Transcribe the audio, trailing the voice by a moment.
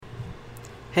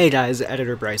Hey guys,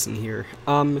 Editor Brycen here.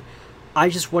 I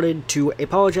just wanted to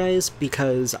apologize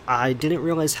because I didn't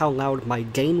realize how loud my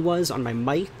gain was on my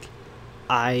mic.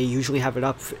 I usually have it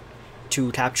up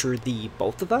to capture the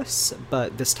both of us,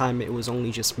 but this time it was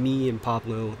only just me, and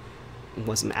Pablo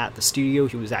wasn't at the studio.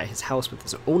 He was at his house with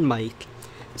his own mic.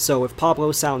 So if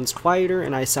Pablo sounds quieter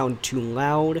and I sound too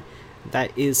loud,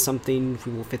 that is something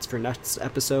we will fix for next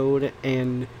episode,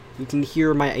 and you can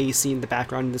hear my AC in the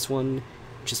background in this one,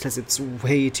 just because it's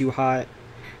way too hot.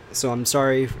 So I'm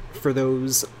sorry for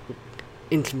those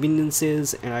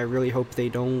inconveniences, and I really hope they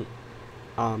don't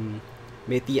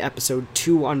make the episode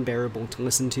too unbearable to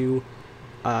listen to.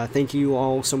 Thank you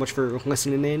all so much for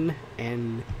listening in,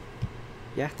 and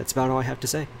yeah, that's about all I have to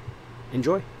say.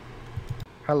 Enjoy.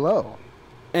 Hello,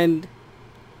 And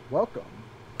welcome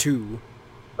to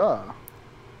the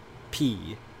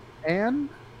P and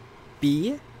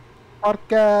B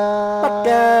podcast.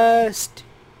 Podcast.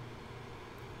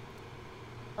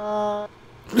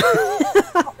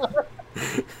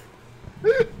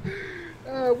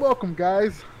 Welcome,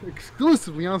 guys.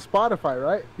 Exclusively on Spotify,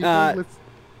 right? No,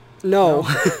 no.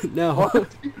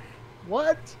 What?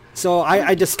 What? So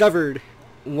I discovered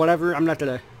whatever. I'm not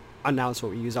gonna announce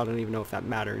what we use. I don't even know if that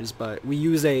matters. But we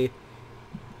use a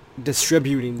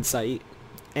distributing site,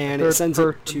 and it sends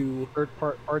it to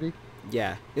party.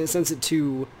 yeah. It sends it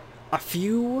to a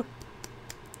few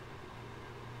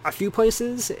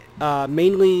places.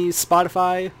 Mainly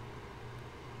Spotify,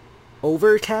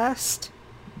 Overcast.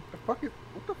 What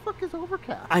the fuck is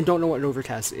Overcast? I don't know what an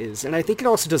Overcast is, and I think it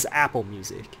also does Apple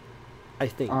Music. I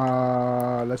think.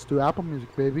 Let's do Apple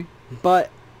Music, baby. But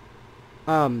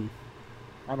I don't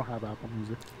have Apple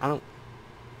Music.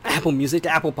 Apple Music,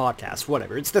 Apple Podcast,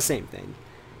 whatever. It's the same thing.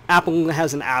 Apple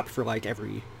has an app for like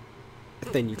every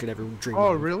thing you could ever dream of.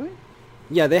 Oh, really?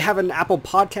 Yeah, they have an Apple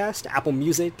Podcast, Apple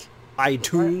Music,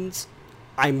 iTunes,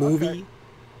 iMovie,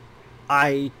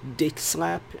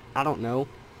 iDickSlap. I don't know.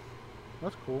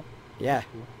 That's cool. Yeah. That's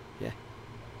cool. Yeah.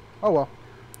 Oh well.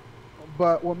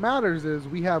 But what matters is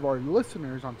we have our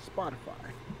listeners on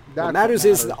Spotify. What matters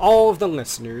is all of the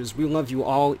listeners. We love you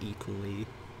all equally.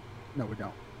 No, we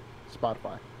don't.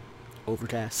 Spotify.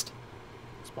 Overcast.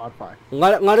 Spotify.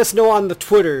 Let us know on the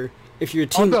Twitter if you're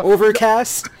Team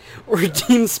Overcast or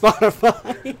Team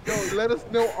Spotify. No, let us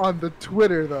know on the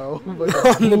Twitter, though. Like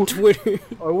on the Twitter.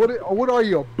 What are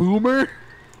you, a boomer?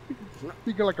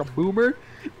 Speaking like a boomer?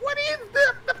 What is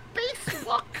the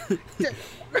Facebook?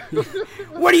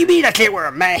 What do you mean I can't wear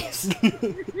a mask?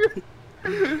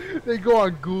 They go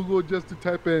on Google just to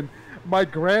type in, my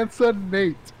grandson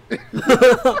Nate.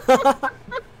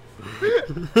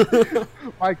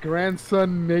 My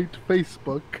grandson Nate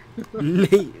Facebook.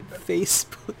 Nate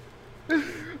Facebook.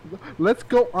 Let's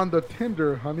go on the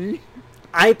Tinder, honey.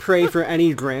 I pray for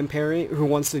any grandparent who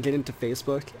wants to get into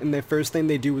Facebook, and the first thing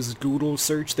they do is Google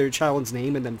search their child's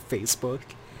name and then Facebook.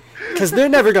 Because they're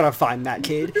never going to find that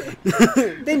kid.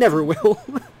 They never will.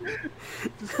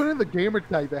 Just put in the gamer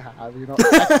tag they have, you know.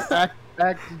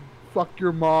 X, fuck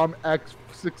your mom,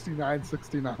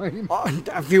 X6969.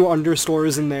 A few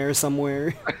underscores in there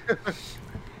somewhere.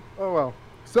 Oh, well.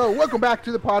 So, welcome back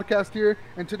to the podcast here.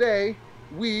 And today,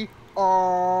 we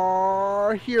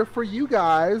are here for you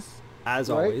guys. As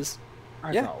right? always.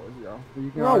 As yeah. always, you know.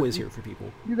 We're always here for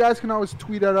people. You guys can always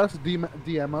tweet at us,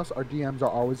 DM us. Our DMs are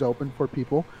always open for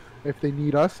people if they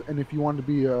need us. And if you want to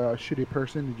be a shitty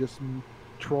person and just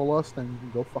troll us, then you can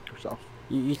go fuck yourself.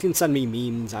 You can send me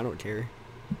memes. I don't care.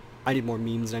 I need more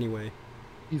memes anyway.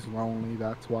 He's lonely,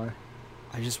 that's why.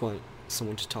 I just want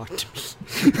someone to talk to me.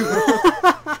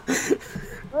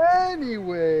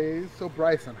 Anyway, so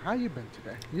Brycen, how you been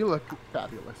today? You look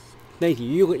fabulous. Thank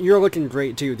you. You're looking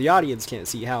great too. The audience can't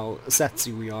see how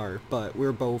sexy we are, but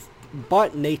we're both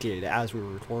butt naked as we're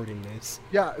recording this.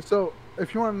 Yeah. So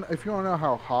if you want to know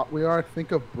how hot we are,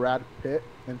 think of Brad Pitt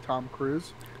and Tom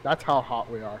Cruise. That's how hot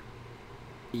we are.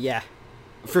 Yeah,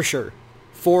 for sure.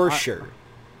 For sure.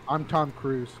 I'm Tom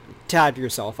Cruise. Tag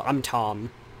yourself. I'm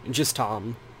Tom. Just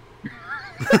Tom.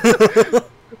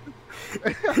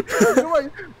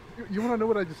 You want to know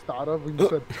what I just thought of when you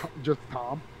said just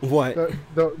Tom? What?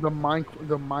 The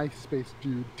MySpace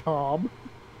dude, Tom.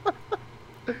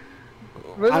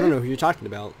 Really? I don't know who you're talking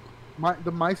about.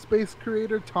 The MySpace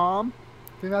creator, Tom.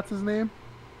 I think that's his name.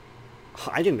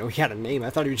 I didn't know he had a name. I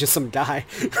thought he was just some guy.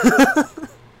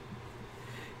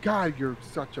 God, you're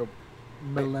such a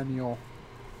millennial.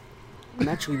 I'm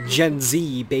actually Gen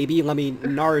Z, baby. Let me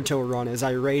Naruto run as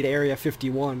I raid Area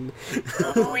 51.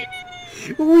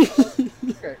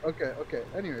 Okay.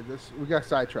 Anyway, we got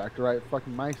sidetracked, all right?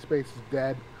 Fucking MySpace is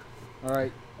dead. All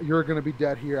right, you're gonna be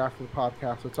dead here after the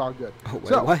podcast. So it's all good. Oh, wait,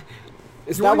 so, what?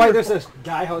 Is You that wanna why hear there's a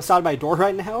guy outside my door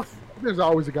right now? There's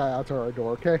always a guy outside our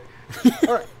door, okay?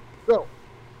 All right.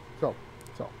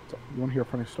 So, you want to hear a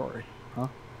funny story, huh?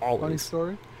 Always. Funny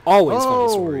story? Always funny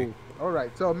story. All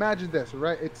right. So imagine this, all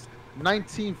right? It's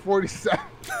 1947.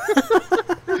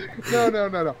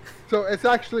 No. So it's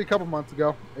actually a couple months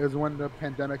ago. It was when the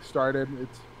pandemic started.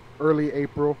 It's early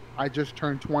April. I just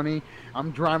turned 20. I'm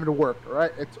driving to work, all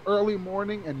right? It's early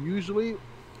morning, and usually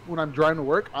when I'm driving to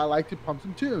work, I like to pump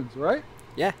some tunes, right?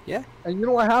 Yeah. And you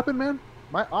know what happened, man?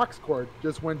 My aux cord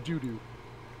just went doo-doo.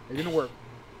 It didn't work.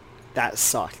 That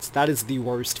sucked. That is the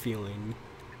worst feeling.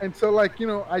 And so, like, you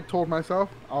know, I told myself,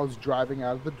 I was driving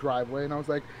out of the driveway, and I was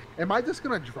like, am I just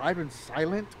going to drive in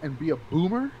silent and be a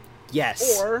boomer?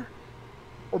 Yes. Or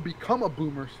become a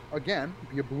boomer again,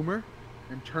 be a boomer,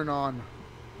 and turn on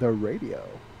the radio.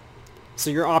 So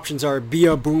your options are be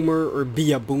a boomer or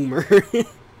be a boomer.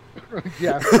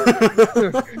 Yes.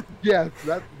 Yes,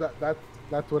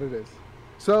 that's what it is.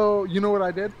 So, you know what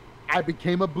I did? I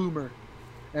became a boomer.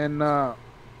 And I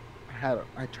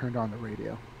turned on the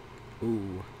radio.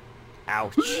 Ooh.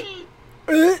 Ouch.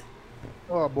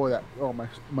 Oh boy,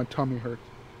 my tummy hurts.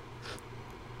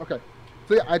 Okay,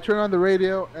 so yeah, I turned on the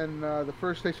radio, and the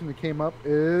first station that came up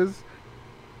is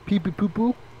Pee Pee Poo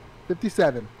Poo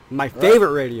 57. My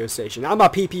favorite radio station. I'm a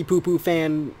Pee Pee Poo Poo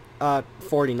fan,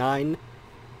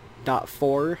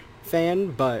 49.4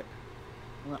 fan, but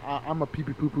I'm a Pee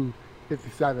Pee Poo Poo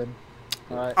 57.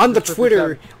 Right. On the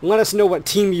Twitter, let us know what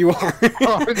team you are.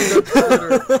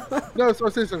 No, so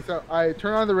I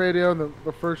turned on the radio, and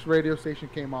the first radio station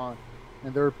came on,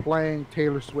 and they were playing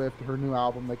Taylor Swift, her new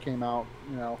album that came out.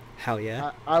 You know, Hell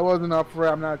yeah. I wasn't up for it.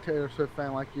 I'm not a Taylor Swift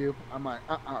fan like you. I'm like,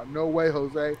 no way,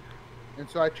 Jose. And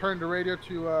so I turned the radio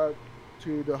to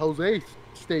the Jose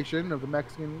station of the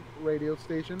Mexican radio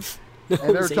station, and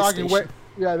they were talking they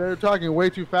were talking way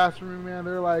too fast for me, man.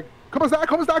 They're like, ¿Cómo está?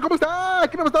 ¿Qué me está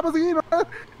pasando? And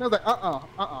I was like,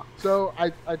 So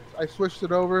I switched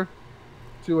it over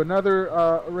to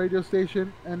another radio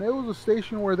station, and it was a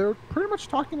station where they're pretty much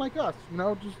talking like us, you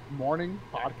know, just morning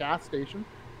podcast station.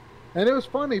 And it was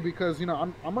funny because, you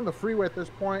know, I'm on the freeway at this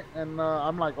point, and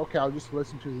I'm like, okay, I'll just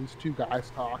listen to these two guys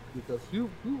talk, because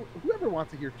whoever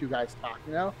wants to hear two guys talk,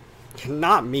 you know?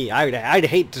 Not me. I'd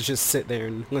hate to just sit there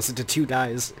and listen to two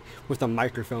guys with a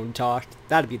microphone talk.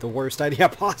 That'd be the worst idea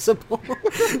possible.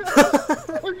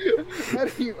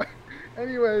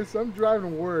 Anyways, I'm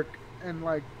driving to work, and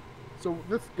like, so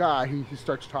this guy, he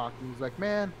starts talking. He's like,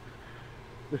 man,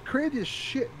 the craziest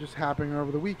shit just happening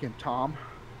over the weekend, Tom.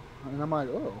 And I'm like,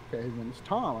 oh, okay, his name is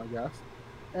Tom, I guess.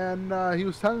 And he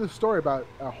was telling the story about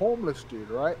a homeless dude,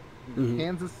 right, in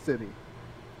Kansas City,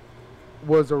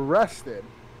 was arrested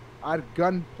at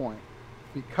gunpoint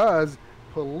because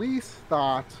police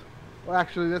thought, well,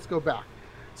 actually, let's go back.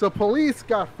 So police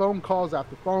got phone calls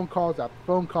after phone calls after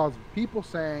phone calls of people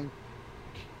saying,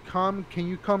 can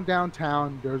you come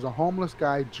downtown? There's a homeless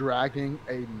guy dragging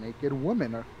a naked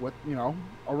woman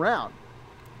around.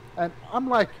 And I'm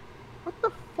like, what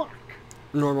the fuck?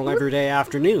 Normal everyday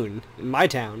afternoon in my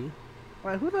town.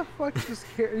 Like, who the fuck is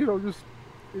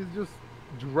just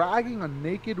dragging a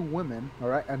naked woman, all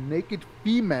right, a naked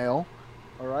female,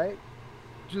 all right,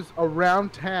 just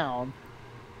around town?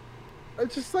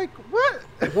 It's just like, what?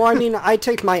 Well, I mean, I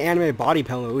take my anime body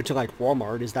pillow to, like,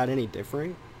 Walmart. Is that any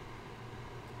different?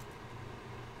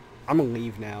 I'm gonna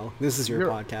leave now. This is your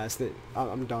podcast.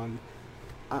 I'm done.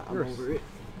 I'm over it.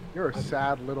 You're a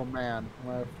sad little man.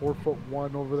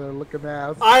 4'1" over there looking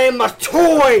ass. I am a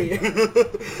toy!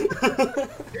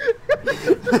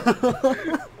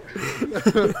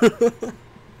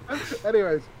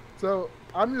 Anyways, so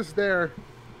I'm just there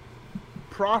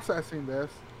processing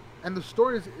this, and the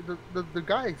story is the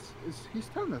guy he's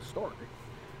telling the story.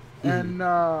 And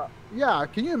yeah,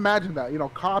 can you imagine that? You know,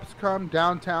 cops come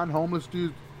downtown, homeless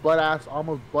dudes,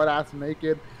 almost butt ass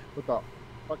naked, with a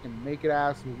fucking naked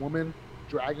ass woman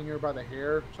dragging her by the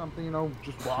hair or something, you know,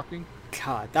 just walking.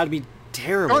 God, that'd be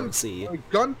terrible to see. Like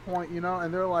gunpoint, you know,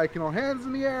 and they're like, you know, hands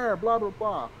in the air, blah blah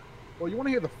blah. Well, you want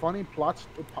to hear the funny plot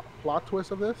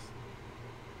twist of this?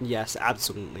 Yes,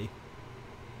 absolutely.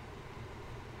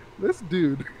 This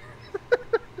dude,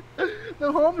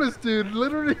 the homeless dude,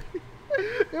 literally,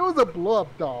 it was a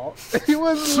blow-up doll. He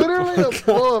was literally a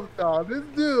blow-up doll. This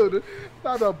dude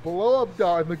found a blow-up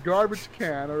doll in the garbage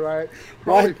can, all right?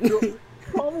 Probably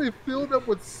filled up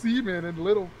with semen and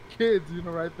little kids, you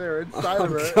know, right there inside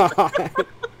of her. God.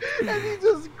 And he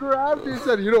just grabbed her and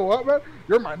said, you know what, man?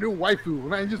 You're my new waifu.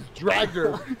 And he just dragged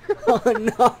her. Oh,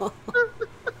 no.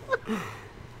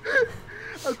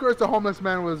 Of course, the homeless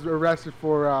man was arrested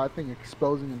for, I think,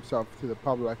 exposing himself to the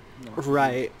public. You know.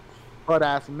 Right. butt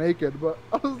ass naked. But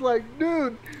I was like,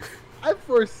 dude,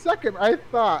 for a second I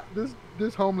thought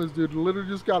this homeless dude literally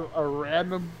just got a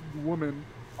random woman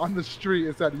on the street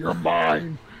and said, "You're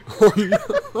mine." Oh,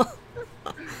 no.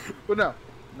 But no,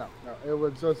 it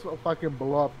was just a fucking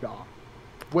blow up doll,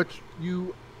 which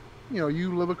you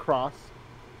live across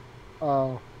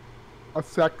a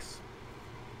sex.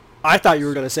 I thought you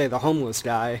were going to say the homeless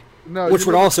guy, No, which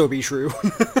would also be true.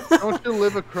 don't you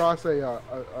live across a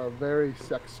very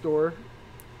sex store?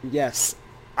 Yes.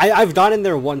 I've gone in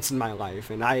there once in my life,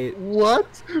 and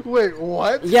What? Wait,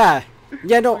 what? Yeah.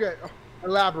 Yeah, no. Okay,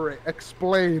 elaborate.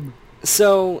 Explain.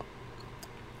 So,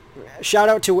 shout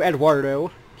out to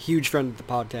Eduardo, huge friend of the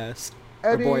podcast.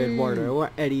 Eddie. Our boy Eduardo.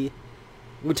 Eddie.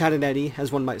 Lieutenant Eddie,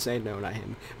 as one might say. No, not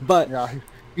him. But... Yeah,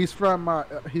 he's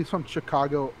from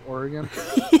Chicago, Oregon.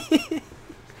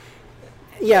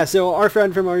 Yeah, so our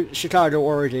friend from Chicago,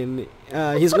 Oregon,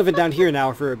 he's living down here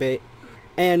now for a bit.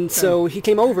 And so he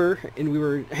came over, and we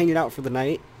were hanging out for the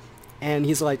night. And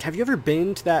he's like, "Have you ever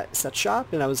been to that set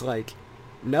shop?" And I was like,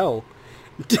 "No."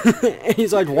 And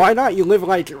he's like, "Why not? You live,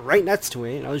 like, right next to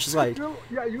it." And I was just like...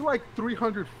 You're like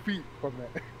 300 feet from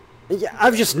it. Yeah,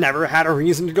 I've just never had a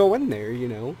reason to go in there, you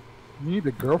know? You need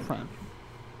a girlfriend.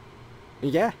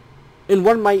 Yeah. And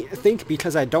one might think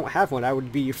because I don't have one, I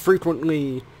would be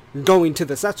frequently going to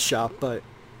the sex shop, but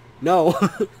no.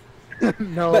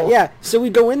 No. But yeah, so we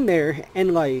go in there,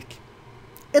 and, like,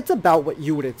 it's about what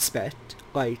you would expect.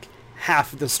 Like,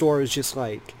 half of the store is just,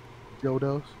 like...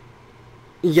 Dildos?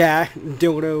 Yeah,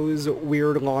 dildos,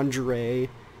 weird lingerie.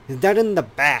 Then in the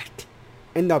back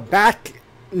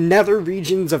nether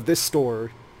regions of this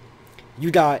store,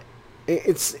 you got...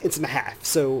 It's in half,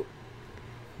 so...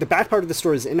 The back part of the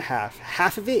store is in half.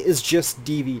 Half of it is just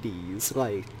DVDs,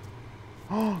 like...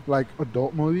 Like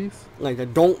adult movies? Like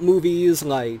adult movies,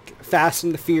 like Fast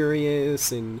and the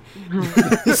Furious and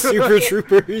Super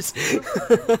Troopers.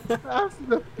 Fast and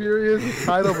the Furious is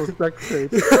title of a sex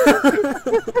tape.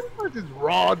 Just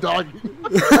raw doggy.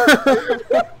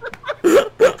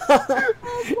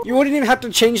 You wouldn't even have to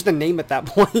change the name at that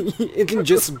point. It can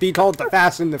just be called the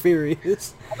Fast and the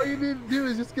Furious. All you need to do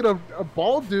is just get a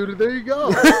bald dude and there you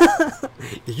go.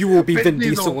 You will be Vin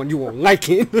Diesel and you will like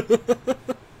it.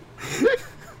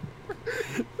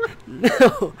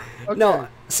 No, Okay. no.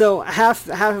 So half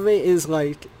of it is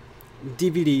like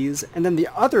DVDs, and then the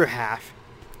other half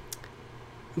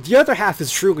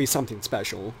is truly something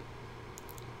special.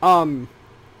 I'm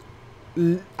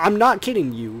not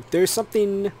kidding you. There's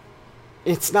something.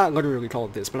 It's not literally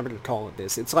called this, but I'm gonna call it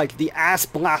this. It's like the Ass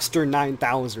Blaster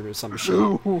 9000 or some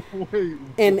shit. Wait,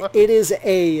 And what? it is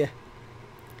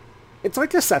it's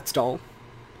like a sex doll,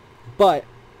 but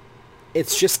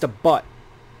it's just a butt.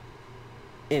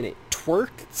 And it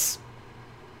twerks,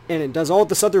 and it does all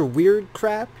this other weird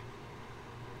crap,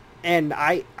 and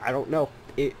I don't know.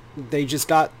 They just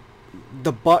got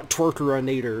the butt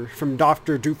twerkerinator from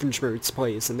Dr. Doofenshmirtz's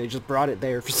place, and they just brought it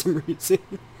there for some reason.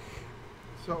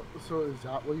 So is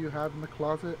that what you have in the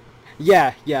closet?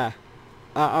 Yeah.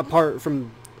 Apart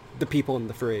from the people in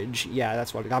the fridge, yeah,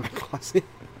 that's what I got in my closet.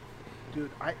 Dude,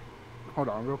 hold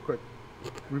on real quick.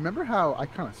 Remember how I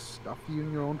kind of stuffed you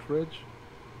in your own fridge?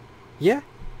 Yeah,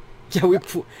 we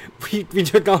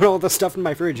took out all the stuff in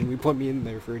my fridge and we put me in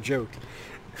there for a joke.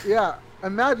 Yeah,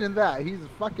 imagine that. He's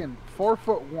fucking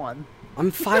 4'1".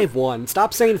 I'm 5'1".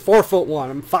 Stop saying 4'1".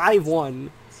 I'm 5'1".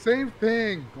 Same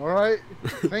thing, all right?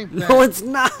 Same thing. No, it's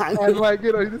not. And like,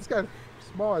 this guy's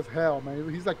small as hell, man.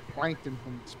 He's like Plankton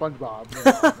from SpongeBob.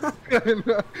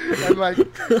 and like,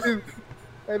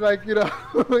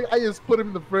 I just put him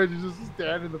in the fridge and just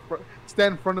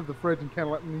stand in front of the fridge and can't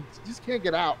let me. Just can't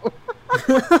get out.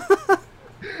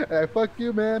 Hey, fuck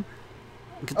you, man.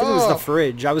 Good thing it was the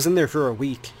fridge. I was in there for a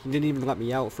week. He didn't even let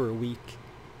me out for a week.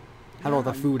 Had all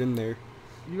the food in there.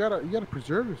 You gotta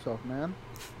preserve yourself, man.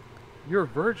 You're a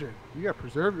virgin. You gotta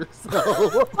preserve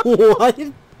yourself. What?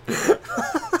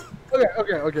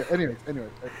 Okay. Anyways.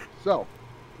 So,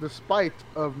 despite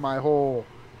of my whole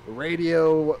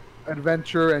radio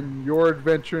adventure and your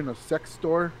adventure in a sex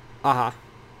store, Uh-huh.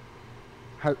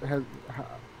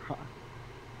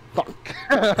 Fuck.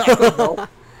 I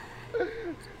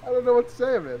don't know what to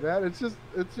say of it, man. It's just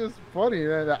funny,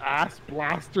 man. The Ass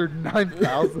Blaster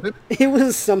 9000. It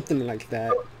was something like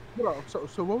that.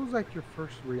 So what was like your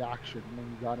first reaction when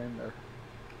you got in there?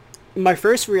 My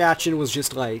first reaction was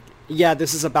just like, yeah,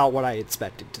 this is about what I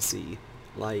expected to see.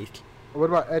 Like, What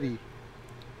about Eddie?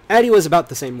 Eddie was about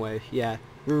the same way. Yeah,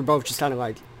 we were both just kind of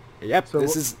like, yep, So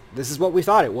this is what we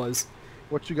thought it was.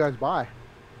 What you guys buy?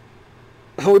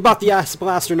 Oh, we bought the Ass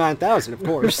Blaster 9000, of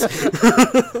course.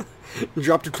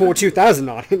 Dropped a cool 2000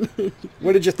 on it.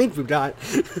 What did you think we got?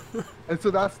 And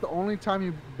so that's the only time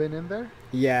you've been in there?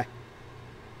 Yeah.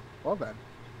 Well then.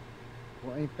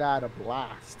 Well, ain't that a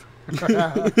blast?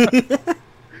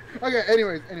 Okay,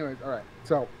 anyways, all right.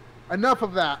 So, enough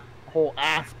of that whole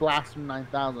Ass Blaster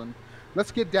 9000.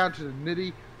 Let's get down to the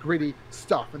nitty-gritty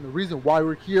stuff and the reason why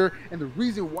we're here and the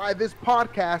reason why this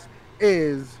podcast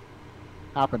is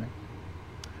happening.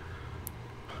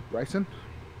 Brycen,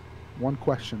 one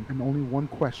question and only one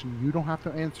question. You don't have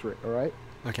to answer it, all right?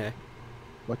 Okay.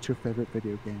 What's your favorite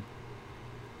video game?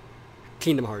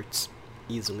 Kingdom Hearts.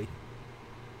 Easily.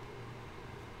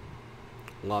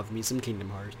 Love me some Kingdom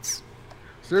Hearts.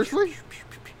 Seriously?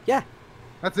 Yeah.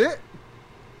 That's it?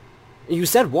 You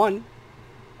said one.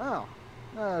 Oh,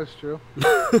 that's true.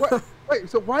 Wait,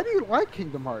 so why do you like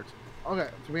Kingdom Hearts? Okay,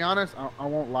 to be honest, I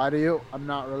won't lie to you. I'm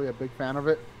not really a big fan of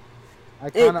it.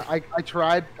 I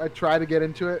tried to get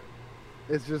into it.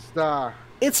 It's just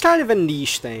it's kind of a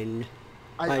niche thing.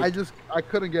 I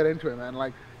couldn't get into it, man.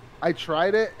 Like, I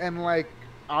tried it, and like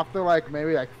after like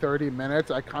maybe like 30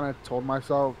 minutes, I kind of told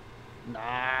myself,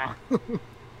 nah.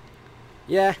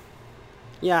 Yeah.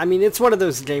 I mean, it's one of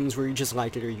those games where you just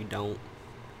like it or you don't.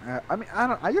 I mean,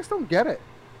 I just don't get it.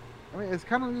 I mean, it's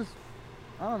kind of just,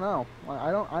 I don't know.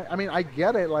 I mean, I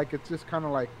get it. Like, it's just kind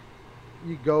of like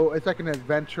you go. It's like an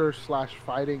adventure /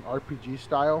 fighting RPG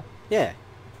style. Yeah.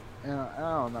 And I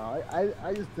don't know.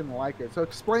 I just didn't like it. So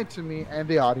explain to me and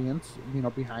the audience,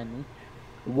 behind me,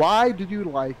 why did you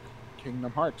like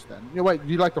Kingdom Hearts then? Wait,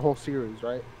 you like the whole series,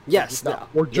 right? Yes.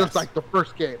 Or just like the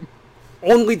first game?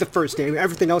 Only the first game.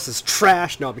 Everything else is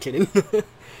trash. No, I'm kidding.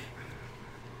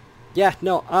 Yeah,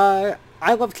 no,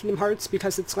 I love Kingdom Hearts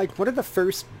because it's like one of the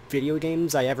first video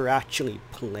games I ever actually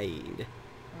played.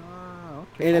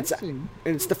 Okay. And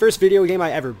it's the first video game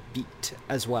I ever beat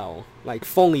as well. Like,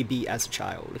 fully beat as a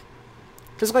child.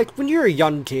 Because, like, when you're a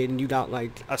young kid and you got,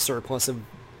 like, a surplus of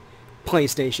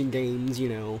PlayStation games,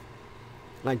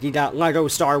 like, you got Lego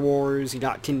Star Wars, you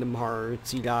got Kingdom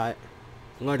Hearts, you got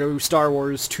Lego Star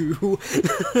Wars 2.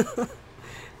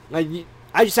 Like,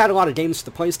 I just had a lot of games for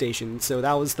the PlayStation, so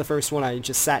that was the first one I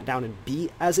just sat down and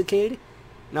beat as a kid.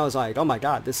 And I was like, oh my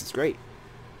god, this is great.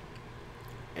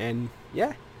 And,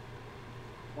 yeah.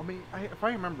 I mean, if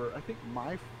I remember, I think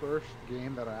my first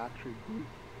game that I actually beat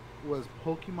was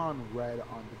Pokemon Red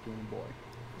on the Game Boy.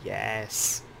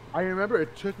 Yes. I remember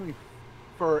it took me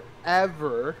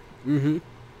forever. Mm-hmm.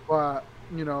 But,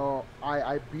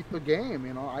 I beat the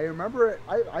game, I remember it.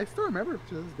 I still remember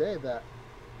to this day that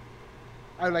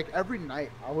I, like, every night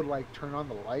I would, like, turn on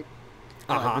the light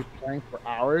and I'd be playing for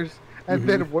hours. And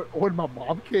then when my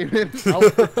mom came in,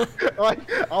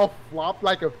 I'll flop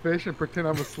like a fish and pretend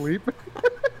I'm asleep.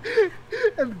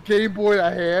 And Game Boy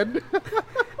a hand.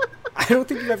 I don't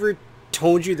think I've ever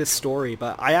told you this story,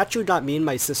 but I actually got me and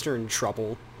my sister in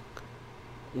trouble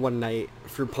one night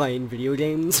for playing video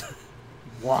games.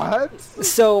 What?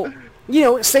 So,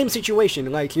 same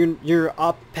situation. Like, you're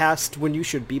up past when you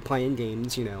should be playing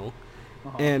games,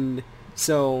 And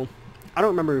so, I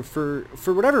don't remember,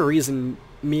 for whatever reason,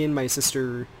 me and my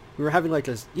sister, we were having like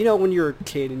a, when you're a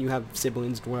kid and you have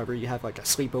siblings or whatever, you have like a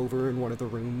sleepover in one of the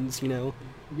rooms, Yeah,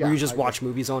 where you just watch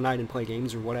movies all night and play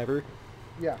games or whatever.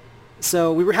 Yeah.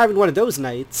 So we were having one of those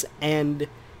nights, and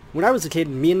when I was a kid,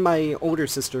 me and my older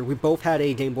sister, we both had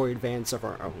a Game Boy Advance of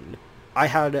our own. I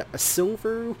had a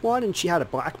silver one, and she had a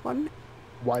black one.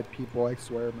 White people, I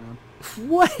swear, man.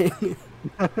 What?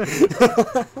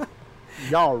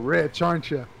 Y'all rich,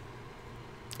 aren't you?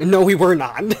 No, we were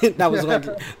not. That was like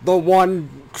the one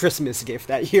Christmas gift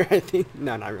that year, I think.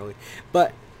 No, not really.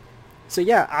 But, so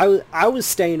yeah, I was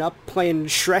staying up playing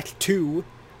Shrek 2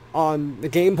 on the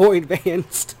Game Boy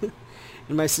Advance.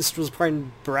 And my sister was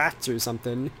playing Bratz or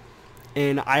something.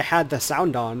 And I had the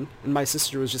sound on. And my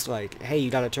sister was just like, hey,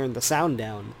 you gotta turn the sound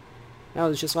down. And I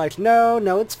was just like, no,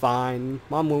 it's fine.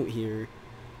 Mom won't hear.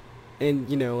 And,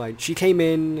 like, she came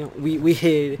in, we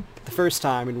hid the first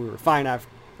time, and we were fine after.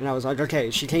 And I was like,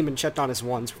 okay, she came and checked on us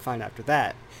once, we're fine after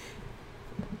that.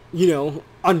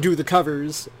 Undo the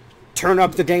covers, turn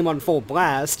up the game on full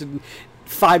blast, and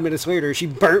 5 minutes later,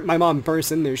 my mom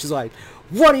burst in there, she's like,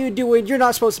 what are you doing? You're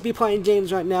not supposed to be playing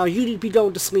games right now, you need to be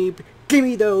going to sleep, give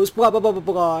me those, blah, blah, blah, blah,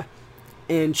 blah.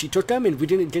 And she took them, and we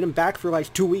didn't get them back for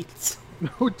like 2 weeks.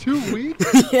 No, 2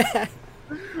 weeks? Yeah.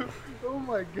 Oh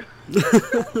my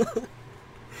god.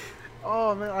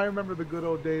 Oh man, I remember the good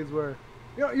old days where,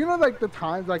 like the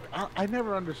times, like I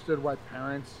never understood why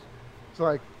parents, so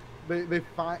like they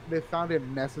found it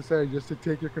necessary just to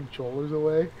take your controllers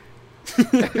away. Have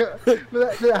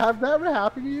that ever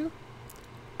happened to you?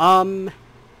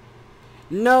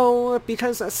 No,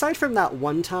 because aside from that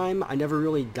one time, I never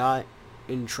really got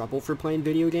in trouble for playing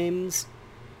video games.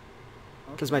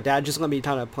 Because my dad just let me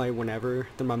kind of play whenever.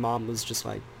 Then my mom was just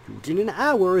like, "You get an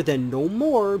hour, then no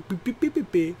more." Beep, beep, beep,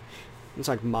 beep, beep. It's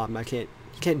like, Mom, you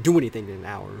can't do anything in an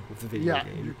hour with a video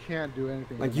game. You can't do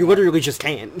anything. Like, you literally just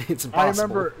can't. It's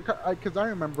impossible. I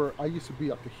remember I used to be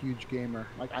like a huge gamer.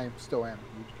 Like, I still am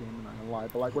a huge gamer, not gonna lie.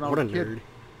 But like when I was a kid,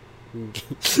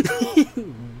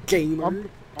 nerd. Gamer.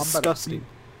 Disgusting.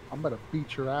 I'm about to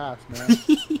beat your ass, man.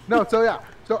 No, so yeah.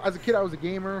 So as a kid, I was a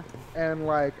gamer, and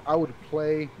like I would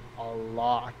play a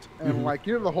lot. And like,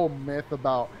 you know the whole myth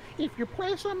about if you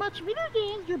play so much video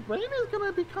games, your brain is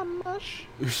gonna become mush.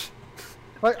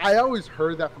 Like, I always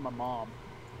heard that from my mom.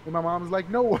 And my mom was like,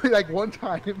 no way. Like, one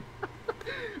time,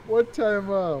 when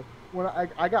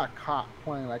I got caught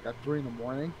playing, like, at 3 in the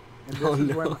morning.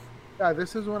 And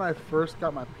this is when I first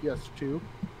got my PS2.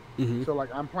 So,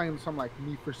 like, I'm playing some, like,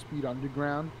 Need for Speed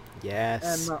Underground.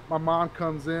 Yes. And my mom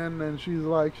comes in, and she's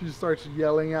like, she starts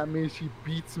yelling at me. She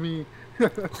beats me.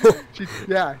 She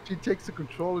takes the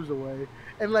controllers away.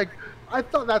 And, like, I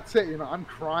thought that's it. You know, I'm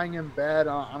crying in bed.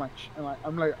 I'm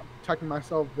tucking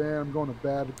myself in. I'm going to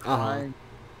bed, crying.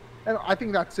 And I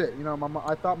think that's it. You know,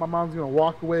 I thought my mom's going to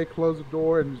walk away, close the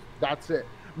door, and that's it.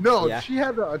 No, she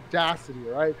had the audacity,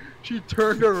 right? She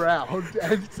turned around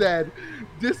and said,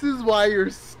 "This is why you're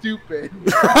stupid."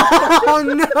 Oh,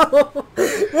 no!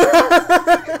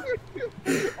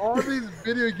 All these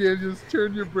video games just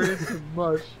turn your brain to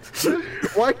mush.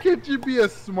 Why can't you be a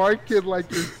smart kid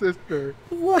like your sister?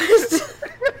 What?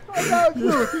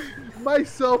 My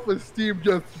self-esteem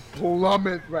just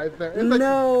plummets right there. It's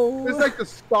No. It's like the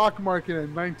stock market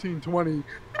in 1920.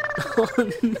 Oh,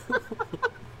 no.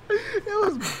 It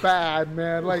was bad,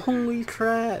 man. Like, holy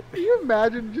crap. Can you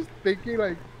imagine just thinking,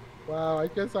 like, wow, I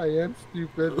guess I am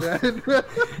stupid, man.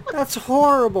 That's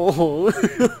horrible.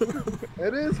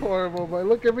 It is horrible, but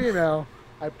look at me now.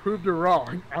 I proved it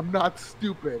wrong. I'm not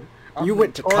stupid. You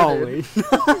went to college.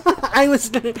 I was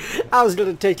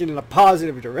gonna take it in a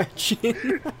positive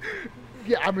direction.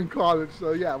 Yeah, I'm in college,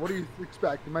 so yeah. What do you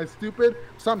expect? Am I stupid?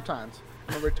 Sometimes.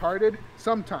 Am I retarded?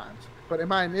 Sometimes. But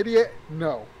am I an idiot?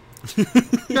 No.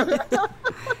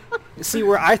 See,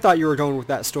 where I thought you were going with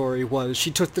that story was she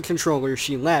took the controller,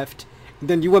 she left, and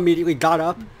then you immediately got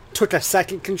up, took a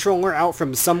second controller out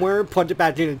from somewhere, plugged it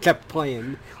back in, and kept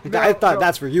playing. Like, I thought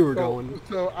that's where you were going.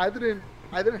 So I didn't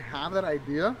have that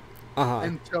idea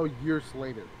until years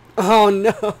later. Oh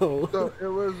no! So it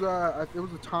was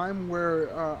a time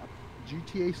where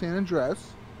GTA San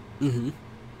Andreas,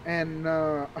 and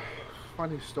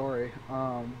funny story,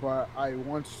 but I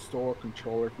once stole a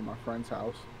controller from my friend's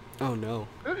house. Oh no!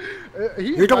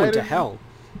 You're going to hell.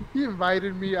 He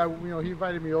invited me. He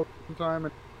invited me over sometime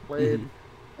and played,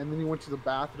 and then he went to the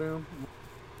bathroom.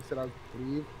 He said I was to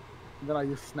leave, and then I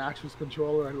just snatched his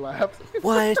controller and left.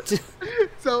 What?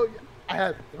 So I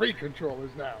had 3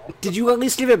 controllers now. Did you at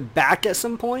least give it back at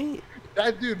some point?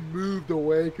 That dude moved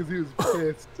away because he was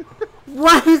pissed.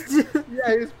 What?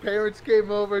 Yeah, his parents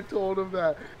came over and told him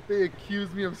that they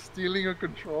accused me of stealing a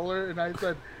controller, and I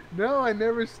said, no, I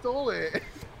never stole it.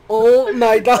 Oh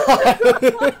my god.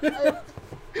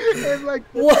 And like,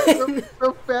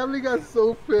 the family got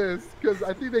so pissed because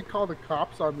I think they called the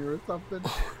cops on me or something.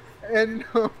 And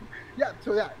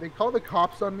they called the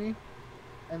cops on me,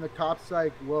 and the cops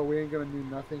like, well, we ain't gonna do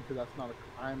nothing because that's not a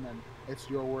crime, and it's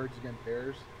your words against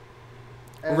theirs.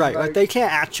 And right, like they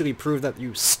can't actually prove that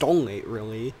you stole it,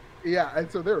 really. Yeah, and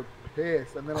so they were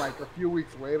pissed, and then like a few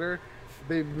weeks later,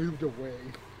 they moved away.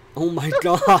 Oh my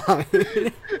god.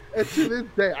 And to this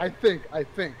day, I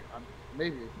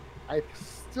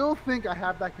still think I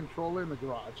have that controller in the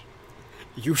garage.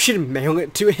 You should mail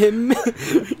it to him.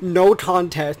 No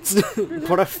contest.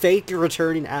 Put a fake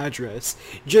returning address.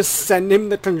 Just send him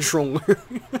the controller.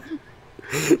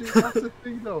 Dude, that's the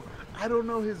thing, though. I don't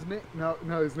know his name. No,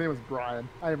 his name was Brian.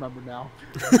 I remember now.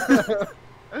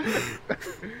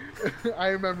 I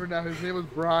remember now. His name was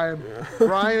Brian.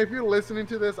 Brian, if you're listening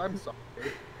to this, I'm sorry.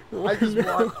 I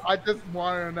just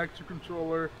wanted an extra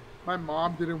controller. My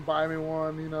mom didn't buy me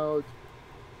one. You know,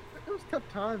 it was tough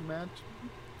times, man.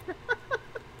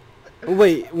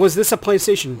 Wait, was this a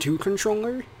PlayStation 2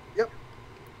 controller? Yep.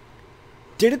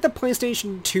 Didn't the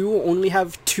PlayStation 2 only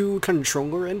have 2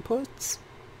 controller inputs?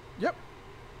 Yep.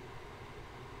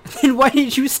 Then why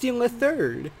did you steal a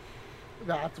third?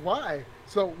 That's why.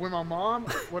 So when my mom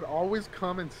would always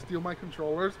come and steal my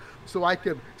controllers so I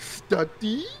could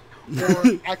study or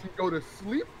I could go to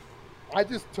sleep, I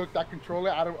just took that controller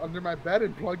out of under my bed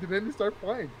and plugged it in and started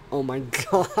playing. Oh my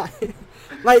god.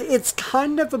 Like, it's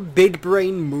kind of a big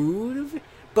brain move,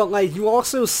 but like you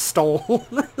also stole.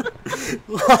 Like,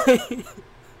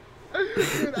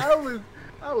 Dude, I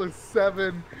was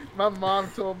 7. My mom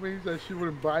told me that she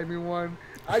wouldn't buy me one.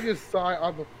 I just saw it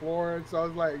on the floor, and so I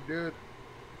was like, dude,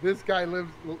 this guy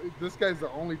lives. This guy's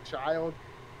the only child.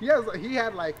 He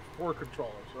had like 4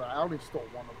 controllers. So I only stole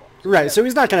one of them. right, so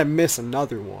he's not gonna miss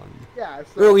another one. Yeah.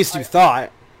 Or at least you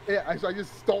thought. Yeah, so I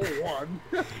just stole one.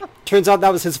 Turns out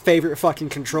that was his favorite fucking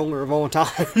controller of all time.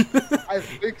 I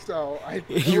think so.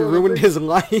 You ruined his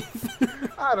life.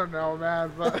 I don't know,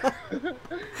 man, but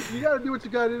you gotta do what you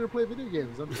gotta do to play video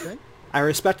games. I'm just saying. I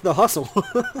respect the hustle.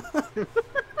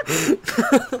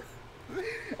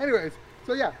 Anyways,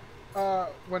 so yeah,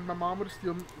 when my mom would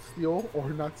steal or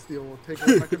not steal, take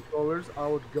one of my controllers, I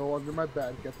would go under my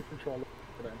bed, get the controller.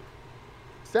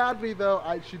 Sadly, though,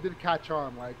 she did catch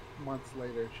on like months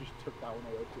later. She took that one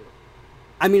away too.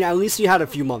 I mean, at least you had a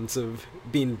few months of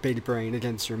being big brain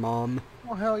against your mom.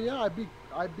 Well, hell yeah, I beat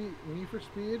Need for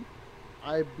Speed.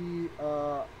 I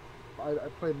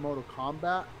played Mortal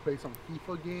Kombat. Played some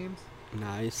FIFA games.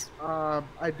 Nice.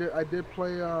 I did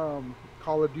play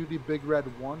Call of Duty Big Red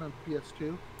 1 on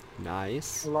PS2.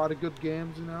 Nice. A lot of good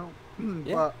games, you know.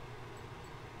 Yeah.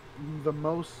 But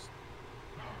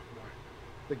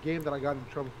the game that I got in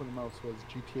trouble for the most was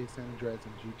GTA San Andreas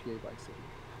and GTA Vice City.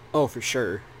 Oh, for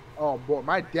sure. Oh boy,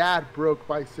 my dad broke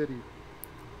Vice City.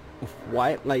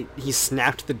 What? Like, he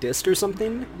snapped the disc or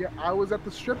something? Yeah, I was at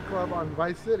the strip club on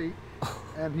Vice City,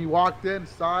 and he walked in,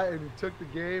 saw it, and he took the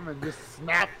game and just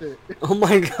snapped it. Oh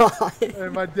my god.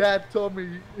 And my dad told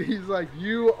me, he's like,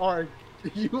 his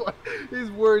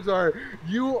words are,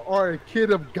 you are a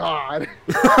kid of God.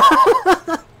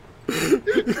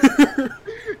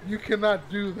 You cannot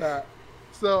do that.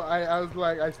 So I was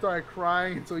like, I started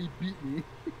crying, and so he beat me.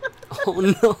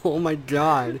 Oh no, oh my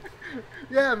god.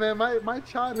 Yeah, man, my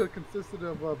childhood consisted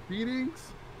of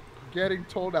beatings, getting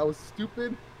told I was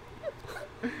stupid,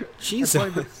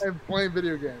 Jesus. and playing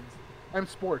video games and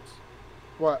sports.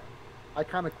 But I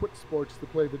kind of quit sports to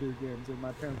play video games, and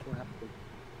my parents weren't happy.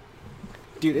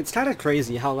 Dude, it's kind of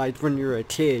crazy how, like, when you're a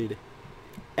kid,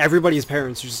 everybody's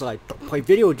parents are just like, don't play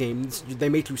video games, they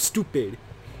make you stupid.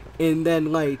 And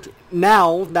then, like,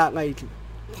 now that, like,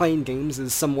 playing games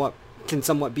is can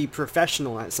somewhat be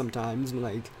professional at sometimes, and,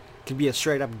 like, can be a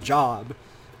straight-up job.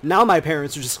 Now my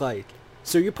parents are just like,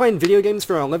 so you're playing video games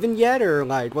for a living yet, or,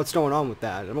 like, what's going on with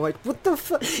that? And I'm like, what the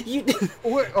fuck? Wait,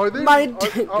 are they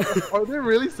are they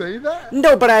really saying that?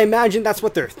 No, but I imagine that's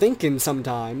what they're thinking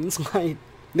sometimes. Like,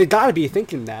 they gotta be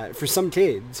thinking that for some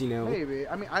kids, you know? Maybe.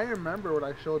 I mean, I remember when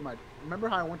I showed remember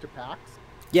how I went to PAX?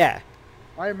 Yeah.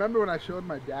 I remember when I showed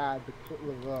my dad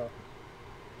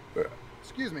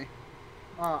excuse me.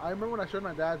 I remember when I showed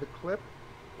my dad the clip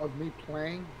of me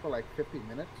playing for like 50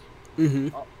 minutes.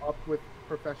 Mm-hmm. Up with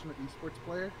professional esports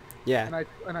player. Yeah.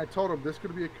 And I told him this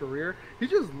could be a career. He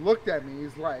just looked at me.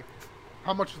 He's like,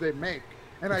 "How much do they make?"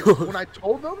 And when I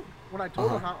told him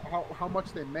how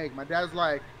much they make, my dad's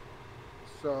like,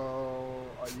 "So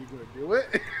are you gonna do it?"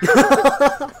 I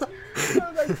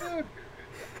was like, "Dude,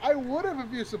 I would have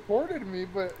if you supported me,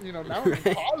 but you know now I'm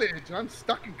in college. And I'm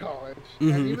stuck in college,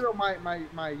 Mm-hmm. and even though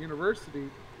my university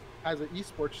has an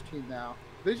esports team now,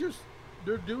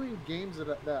 they're doing games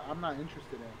that I'm not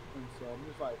interested in, and so I'm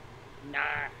just like,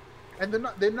 nah. And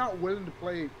they're not willing to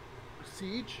play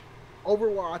Siege,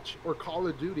 Overwatch, or Call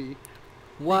of Duty.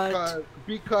 What?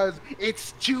 Because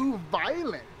it's too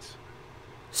violent.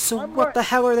 So what the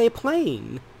hell are they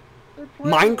playing?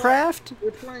 Minecraft? They're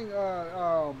playing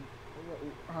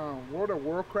World of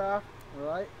Warcraft,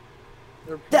 alright?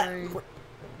 They're playing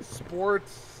sport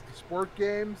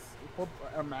games,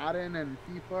 Madden and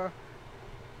FIFA.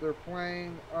 They're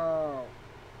playing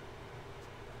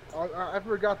I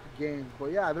forgot the games,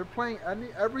 but yeah, they're playing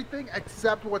everything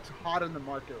except what's hot in the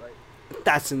market right now.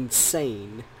 That's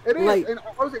insane. It is, like, and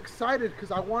I was excited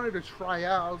because I wanted to try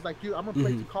out. I was like, dude, I'm gonna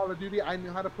play some Call of Duty. I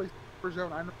knew how to play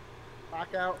Zone. I know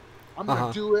Blackout. I'm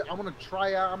gonna do it. I'm gonna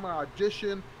try out. I'm gonna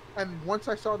audition. And once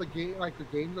I saw the game, like the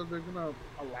games that they're gonna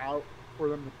allow for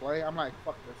them to play, I'm like,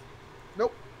 fuck this.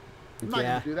 Nope. I'm not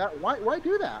gonna do that. Why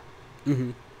do that?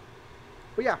 Mm-hmm.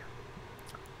 But yeah,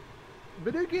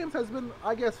 video games has been.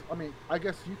 I guess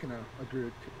you can agree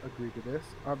to this.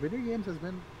 Video games has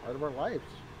been part of our lives.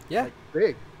 Yeah. Like,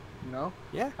 big, you know.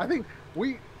 Yeah. I think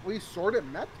we sort of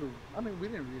met through. I mean, we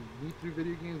didn't really meet through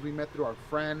video games. We met through our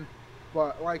friend,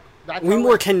 but like that's. We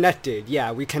were connected.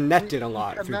 Yeah, we connected a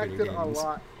lot through video games. Connected a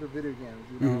lot through video games.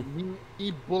 You know,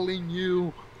 me bullying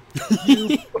you,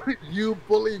 you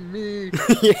bullying me.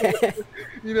 Yeah.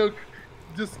 You know,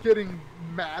 just getting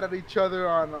mad at each other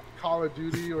on Call of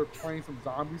Duty or playing some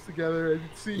zombies together and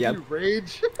see you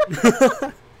rage.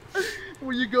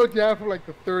 When you go down for like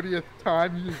the 30th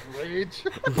time, you just rage.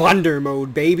 Blunder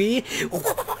mode, baby.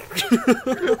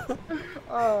 But,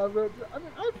 I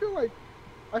mean, I feel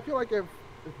like if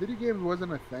video games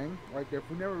wasn't a thing, like if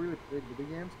we never really played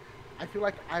video games, I feel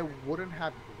like I wouldn't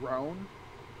have grown,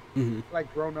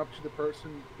 like grown up to the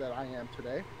person that I am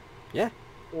today. Yeah.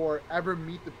 Or ever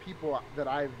meet the people that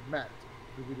I've met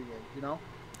through video games, you know?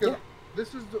 Because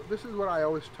this is what I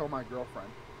always tell my girlfriend.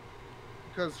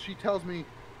 Because she tells me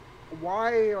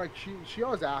why, like she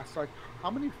always asks like,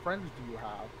 how many friends do you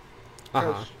have?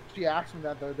 Because she asked me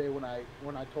that the other day when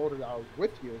I told her that I was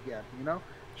with you again, you know?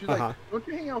 She's like, don't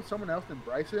you hang out with someone else than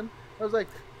Brycen? I was like,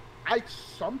 I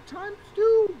sometimes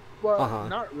do, but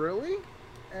not really.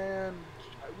 And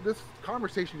this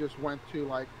conversation just went to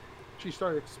like, she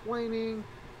started explaining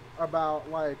about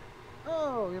like,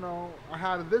 oh, you know, I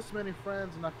have this many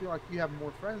friends and I feel like you have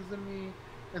more friends than me.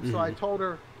 And so I told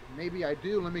her, maybe I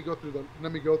do. Let me go through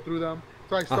them.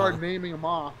 So I started naming them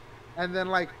off. And then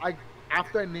like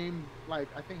after I named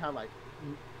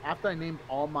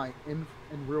all my in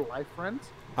real life friends,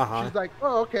 she's like,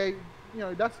 oh, okay, you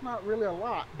know, that's not really a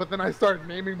lot. But then I started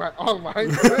naming my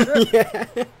online friends.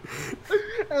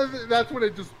 And that's when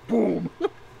it just boom.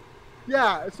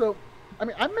 Yeah, so I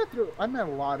mean, I met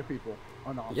a lot of people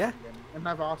on online, and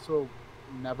I've also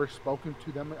never spoken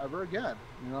to them ever again.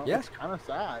 You know, it's kind of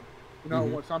sad. You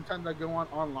know, sometimes I go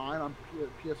online on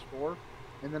PS4,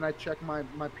 and then I check my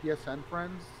PSN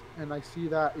friends, and I see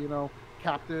that, you know,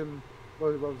 Captain,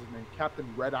 what was his name? Captain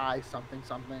Red Eye something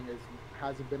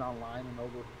hasn't been online in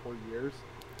over 4 years.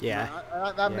 Yeah, you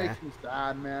know, that makes me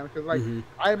sad, man. Because like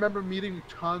I remember meeting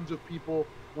tons of people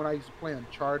when I used to play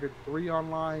Uncharted 3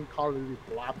 online, Call of Duty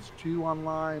Black Ops 2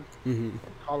 online,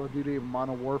 Call of Duty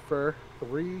Modern Warfare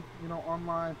 3, you know,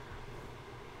 online.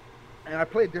 And I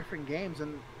played different games,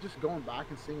 and just going back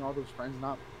and seeing all those friends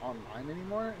not online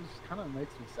anymore, it just kind of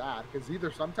makes me sad. Because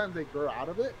either sometimes they grow out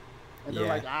of it, and they're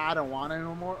like, I don't want it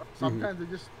no more. Sometimes they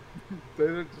just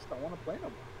don't want to play no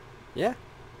more. Yeah.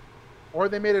 Or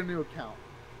they made a new account.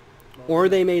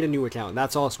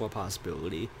 That's also a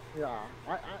possibility. Yeah,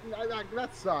 that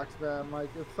sucks, man. Like,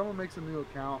 if someone makes a new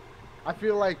account, I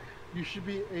feel like you should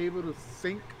be able to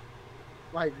sync,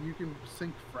 like, you can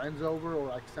sync friends over, or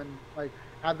like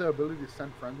have the ability to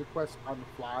send friend requests on the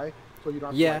fly, so you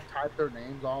don't have to like, type their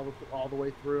names all the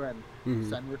way through and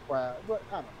send requests. But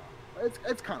I don't know.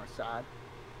 It's kind of sad.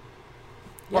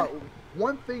 Yeah. But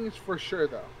one thing is for sure,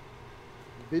 though: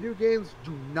 video games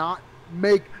do not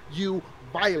make you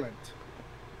violent.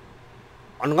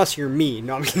 Unless you're me.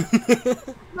 No,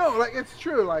 no, like, it's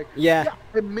true. Like, yeah,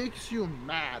 it makes you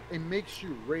mad. It makes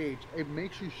you rage. It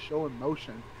makes you show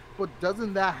emotion. But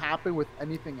doesn't that happen with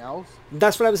anything else?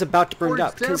 That's what I was about to bring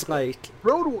up. Because, like...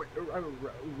 Road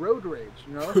rage,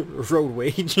 you know? Road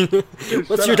wage?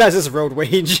 What's your guys' road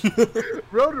wage?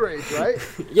 Road rage, right?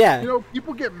 Yeah. You know,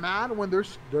 people get mad when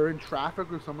they're in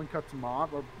traffic or someone cuts them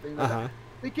off or things like that.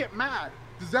 They get mad.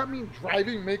 Does that mean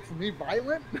driving makes me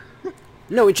violent?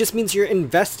 No, it just means you're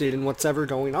invested in what's ever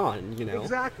going on, you know?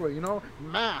 Exactly, you know?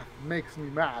 Math makes me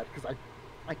mad, because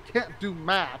I can't do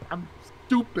math. I'm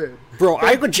stupid. Bro,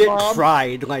 I legit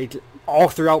cried, like, all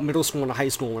throughout middle school and high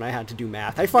school when I had to do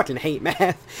math. I fucking hate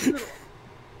math.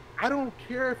 I don't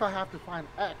care if I have to find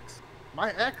X.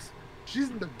 My X, she's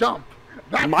in the dump.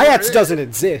 That's my X doesn't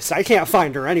exist. I can't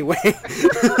find her anyway.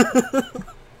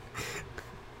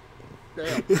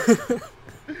 Damn.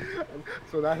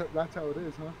 So that's how it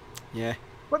is, huh? Yeah.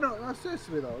 But no,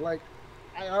 seriously though, like,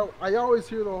 I always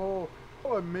hear the whole,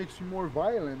 oh, it makes you more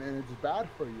violent and it's bad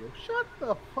for you. Shut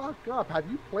the fuck up.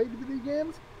 Have you played video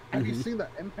games? Have you seen the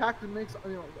impact it makes,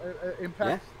 you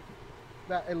know,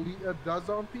 that Elite does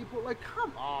on people? Like,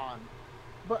 come on.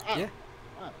 But I don't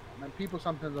know, man. People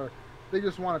sometimes they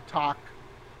just want to talk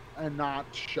and not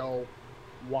show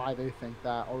why they think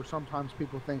that. Or sometimes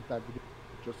people think that video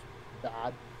is just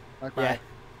bad. Like,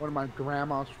 one of my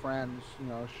grandma's friends, you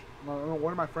know,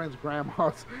 one of my friend's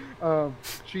grandmas,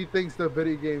 she thinks that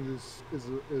video games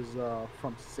is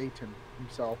from Satan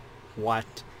himself.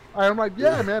 What? I'm like,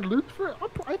 yeah, man, Lucifer.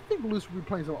 I think Lucifer will be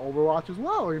playing some Overwatch as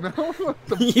well, you know.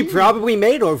 He probably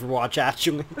made Overwatch,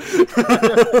 actually.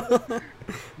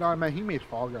 No, man, he made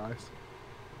Fall Guys.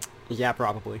 Yeah,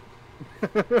 probably.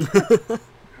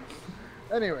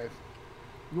 Anyways,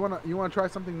 you wanna try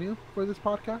something new for this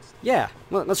podcast? Yeah,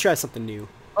 let's try something new.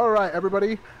 All right,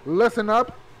 everybody, listen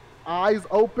up, eyes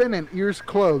open and ears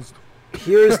closed.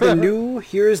 Here's the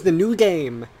new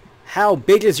game. How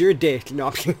big is your dick? No,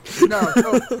 I'm kidding. No,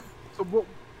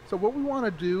 so what we want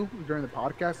to do during the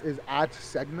podcast is add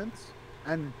segments,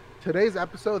 and Today's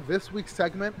episode, this week's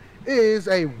segment, is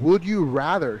a Would You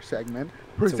Rather segment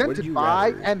presented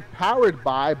by and powered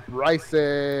by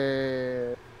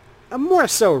Brycen. More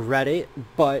so Reddit,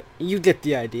 but you get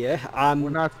the idea. We're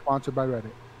not sponsored by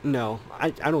Reddit. No, I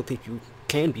don't think you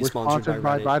can be sponsored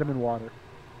by Reddit. Vitamin Water.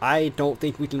 I don't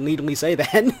think we can legally say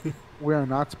that. We are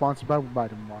not sponsored by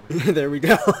Vitamin Water. There we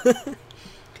go.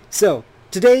 So,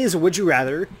 today's Would You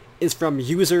Rather is from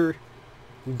user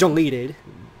deleted.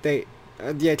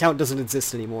 The account doesn't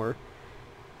exist anymore.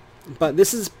 But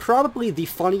this is probably the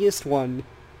funniest one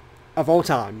of all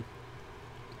time.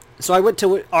 So I went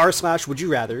to r/Would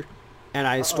You Rather, and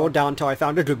I scrolled down until I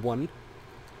found a good one.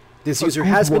 This user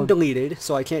has been deleted,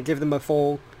 so I can't give them a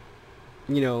full,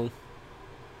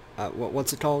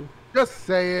 what's it called? Just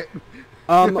say it.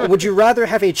 Would you rather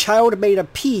have a child made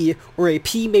of pee or a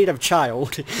pee made of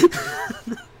child?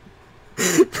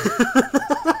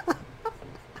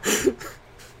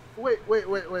 Wait.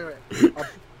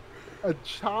 A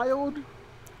child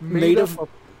made of a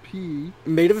pee.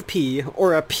 Made of pee,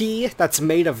 or a pee that's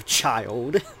made of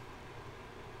child.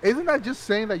 Isn't that just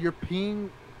saying that you're peeing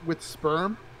with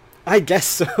sperm? I guess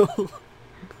so.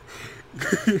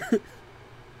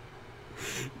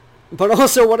 But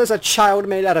also, what is a child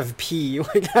made out of pee?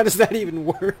 Like, how does that even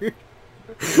work?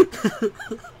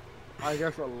 I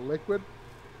guess a liquid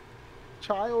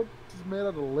child is made out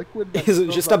of liquid. Is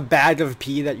it just a bag of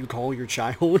pee that you call your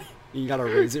child? You gotta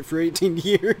raise it for 18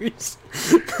 years.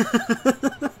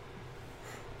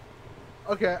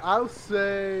 Okay,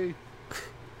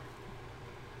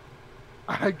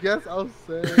 I guess I'll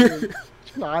say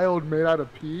child made out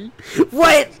of pee.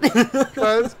 What?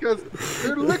 Because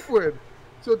they're liquid,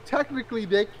 so technically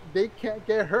they can't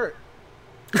get hurt.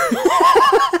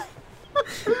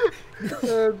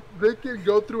 And they can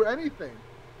go through anything.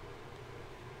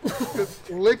 Because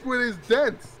liquid is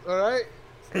dense, all right.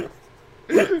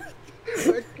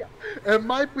 It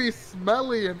might be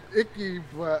smelly and icky,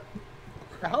 but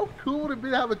how cool would it be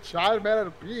to have a child made out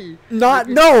of pee? No,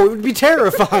 it would be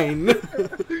terrifying.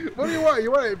 What do you want?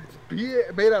 You want a pee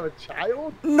made out of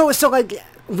child? No, so like,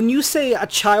 when you say a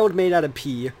child made out of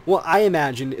pee, what I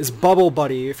imagine is Bubble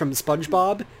Buddy from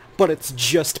SpongeBob, but it's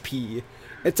just pee.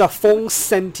 It's a full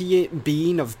sentient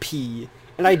being of pee,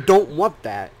 and I don't want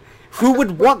that. Who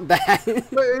would want that?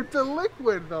 But it's a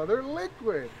liquid, though. They're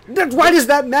liquid. Why does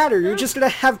that matter? You're just gonna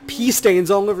have pee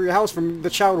stains all over your house from the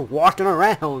child walking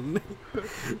around.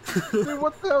 Dude,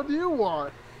 what the hell do you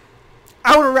want?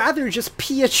 I would rather just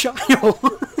pee a child.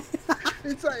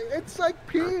 It's like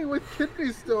peeing with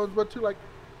kidney stones, but to like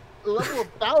a level of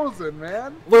 1,000,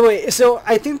 man. Wait. So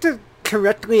I think to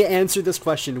correctly answer this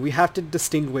question, we have to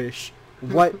distinguish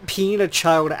what peeing a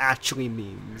child actually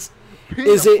means.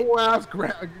 Is it full-ass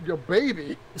your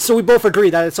baby? So we both agree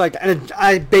that it's like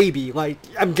a baby. Like,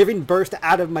 I'm giving birth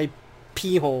out of my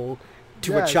pee hole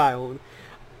to a child.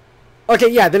 Okay,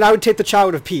 yeah, then I would take the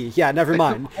child of pee. Yeah, never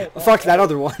mind. Fuck that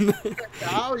other one.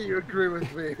 Now you agree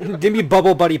with me. Give me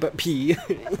Bubble Buddy but pee.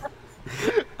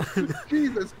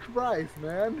 Jesus Christ,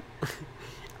 man.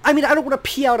 I mean, I don't want to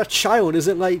pee out a child.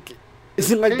 Isn't like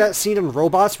that scene in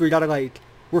Robots where you gotta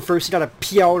where first you gotta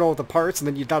pee out all the parts and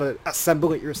then you gotta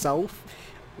assemble it yourself?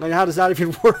 Like, how does that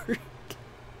even work?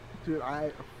 Dude,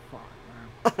 fuck, man.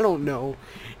 I don't know.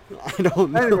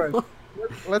 Anyway,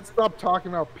 let's stop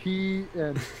talking about pee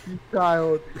and pee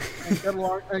child and get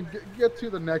along and get to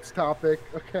the next topic.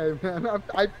 Okay, man.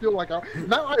 I feel like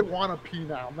now I want to pee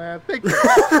now, man. Thank you.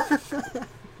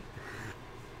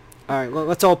 All right, well,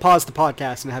 let's all pause the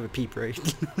podcast and have a pee break.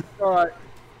 All right.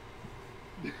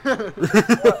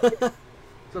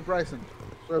 So Brycen,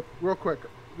 real quick,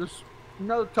 just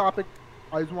another topic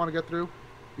I just want to get through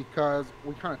because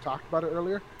we kind of talked about it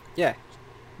earlier. Yeah.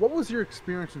 What was your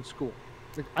experience in school?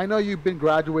 Like, I know you've been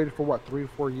graduated for what, 3 or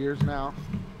 4 years now?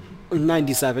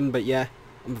 97, but yeah,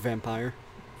 I'm a vampire.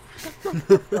 So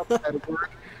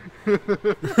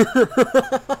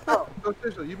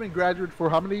seriously, you've been graduated for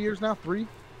how many years now? 3?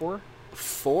 4?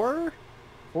 4?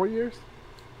 4 years?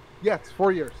 Yes,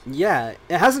 4 years. Yeah,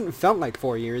 it hasn't felt like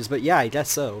 4 years, but yeah, I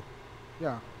guess so.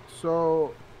 Yeah.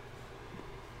 So,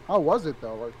 how was it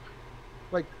though?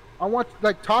 Like, I want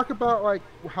talk about like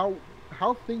how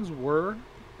things were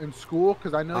in school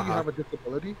because I know you have a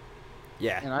disability.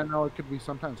 Yeah. And I know it could be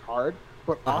sometimes hard,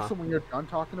 but also when you're done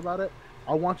talking about it,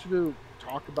 I want you to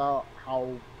talk about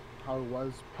how it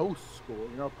was post school.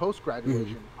 Post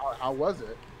graduation. How was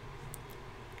it?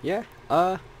 Yeah.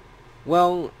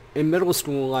 Well, in middle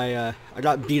school, I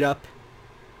got beat up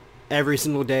every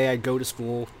single day. I'd go to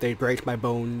school. They'd break my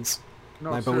bones.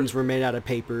 My bones were made out of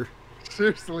paper.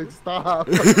 Seriously, stop.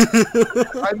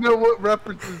 I know what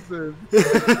references is.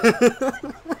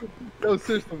 No,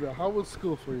 seriously though, how was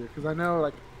school for you? Because I know,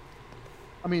 like,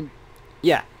 I mean,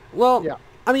 Yeah. Well, yeah,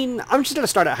 I mean, I'm just gonna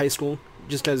start at high school,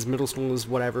 just because middle school is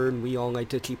whatever, and we all like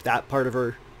to keep that part of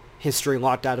our history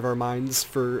locked out of our minds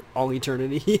for all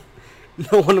eternity.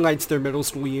 No one likes their middle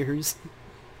school years.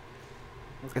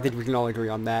 I okay. think we can all agree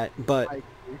on that. But I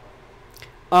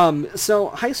agree. so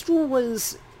high school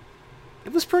was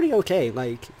it was pretty okay.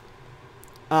 Like,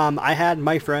 I had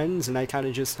my friends, and I kind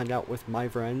of just hung out with my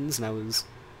friends, and I was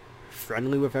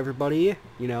friendly with everybody.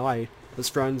 You know, I was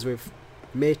friends with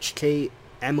Mitch, Kate,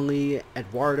 Emily,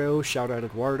 Eduardo. Shout out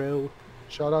Eduardo.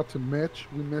 Shout out to Mitch.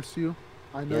 We miss you.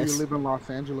 I know you Yes, live in Los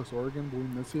Angeles, Oregon, but we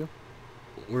miss you.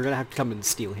 we're gonna have to come and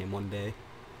steal him one day.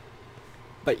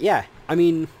 But yeah, I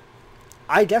mean,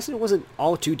 I guess it wasn't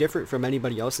all too different from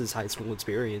anybody else's high school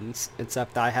experience,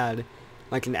 except I had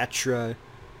like an extra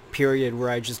period where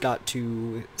I just got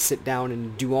to sit down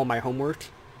and do all my homework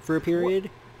for a What? period.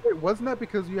 Wait, wasn't that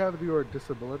because you have your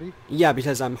disability? Yeah,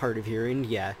 because I'm hard of hearing,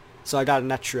 yeah. So I got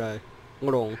an extra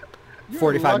little You're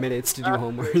 45 lucky minutes to do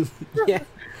homework. bastard. Yeah.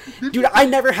 Did Dude, you I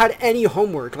never had any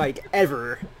homework, like,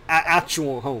 ever, at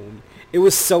actual home. It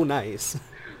was so nice.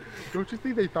 Don't you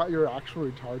think they thought you were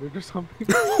actually retarded or something?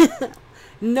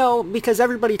 No, because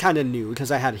everybody kind of knew,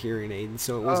 because I had hearing aids,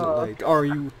 so it wasn't Oh, like, oh, are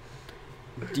you,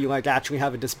 do you, like, actually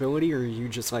have a disability, or are you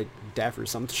just, like, deaf or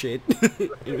some shit?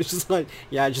 It was just like,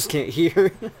 yeah, I just can't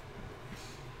hear.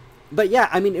 But yeah,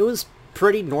 I mean, it was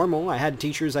pretty normal. I had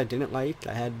teachers I didn't like.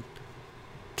 I had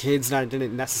kids that I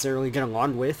didn't necessarily get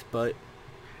along with, but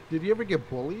did you ever get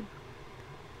bullied?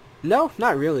 no,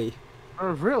 not really.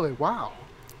 Oh, really? Wow.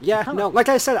 Yeah, Kind no, of. like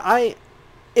I said,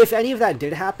 if any of that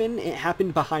did happen, it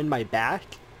happened behind my back.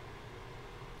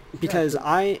 Yeah. Because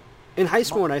 'Cause in high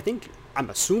school, and I think, I'm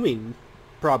assuming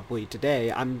probably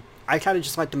today, I kind of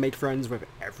just like to make friends with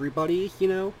everybody, you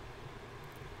know?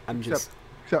 I'm except, just,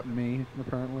 except me,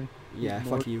 apparently. You yeah,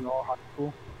 ignored fuck me you. all high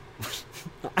school.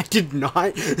 I did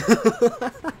not.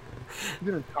 You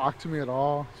didn't talk to me at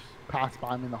all. Just passed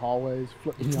by me in the hallways,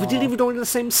 flipped me We didn't off. even go to the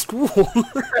same school.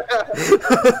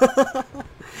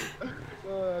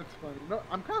 Oh, that's funny. No,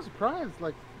 I'm kind of surprised.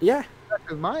 Like, Yeah.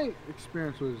 because my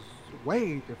experience was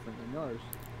way different than yours.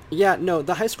 Yeah, no,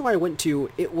 the high school I went to,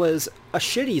 it was a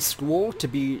shitty school, to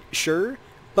be sure,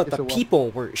 but Yes, the it was. people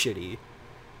weren't shitty.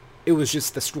 It was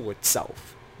just the school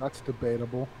itself. That's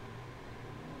debatable.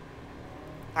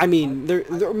 I mean,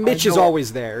 Mitch is know-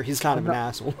 always there. He's kind of an know-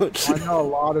 asshole. I know a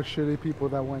lot of shitty people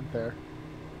that went there.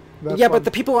 That's Yeah, why but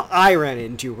the people I ran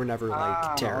into were never, like,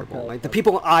 Ah, terrible. okay, Like, the okay.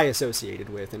 people I associated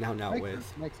with and hung out makes with.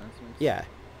 sense. Makes sense. Makes sense. Yeah.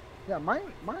 Yeah, my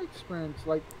experience,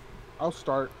 like, I'll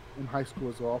start in high school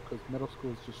as well because middle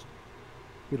school is just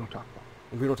we don't talk about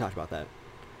it. We don't talk about that.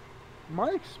 My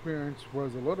experience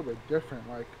was a little bit different.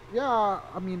 Like, yeah,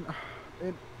 I mean,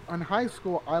 in high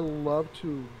school, I love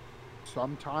to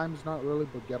sometimes, not really,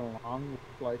 but get along,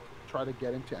 like, try to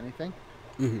get into anything.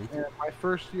 Hmm. And my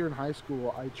first year in high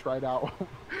school, I tried out.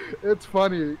 It's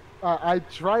funny. I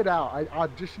tried out. I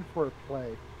auditioned for a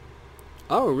play,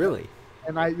 Oh, really?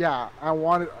 and I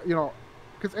wanted,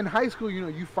 because in high school,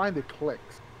 you find the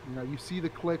cliques. You see the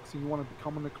cliques, and you want to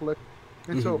become in the clique.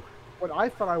 And so, what I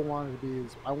thought I wanted to be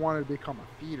is I wanted to become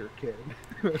a theater kid.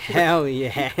 Hell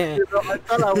yeah. I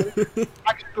thought I would.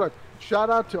 Actually, look, shout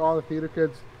out to all the theater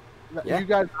kids. Yeah. You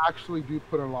guys actually do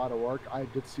put in a lot of work. I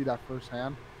did see that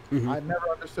firsthand. Mhm. I never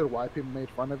understood why people made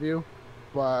fun of you,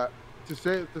 but to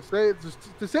say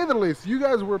the least, you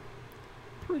guys were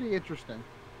pretty interesting.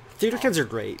 Theater kids are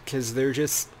great, because they're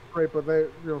just... Great, but they,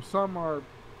 some are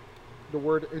the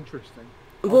word interesting.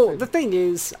 I'll Well, say the thing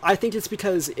is, I think it's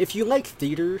because if you like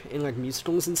theater and, like,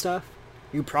 musicals and stuff,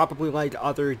 you probably like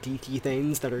other geeky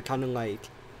things that are kind of, like,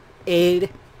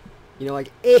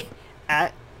 like,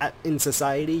 in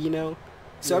society, you know?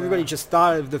 So everybody Yeah. just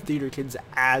thought of the theater kids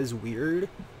as weird.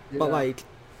 But, Yeah. like,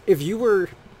 if you were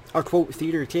a, quote,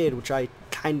 theater kid, which I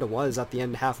kind of was at the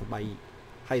end half of my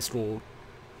high school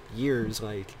years,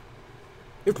 like,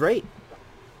 you're great.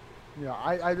 Yeah,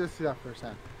 I did see that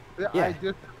firsthand. Yeah, Yeah. I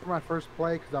did for my first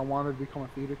play because I wanted to become a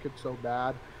theater kid so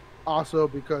bad. Also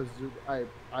because I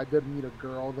did meet a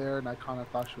girl there and I kind of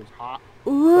thought she was hot.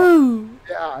 Ooh!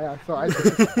 Yeah.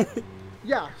 So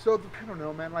yeah. So I don't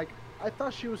know, man. Like I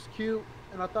thought she was cute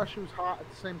and I thought she was hot at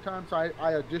the same time. So I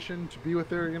auditioned to be with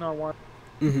her. I want.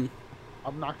 Mm-hmm.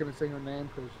 I'm not gonna say her name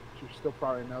because she still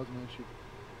probably knows me.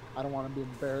 I don't want to be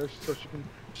embarrassed, so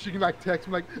she can like text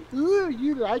me like, "Ooh,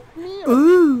 you like me?"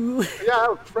 Ooh! Yeah, I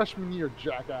was freshman year,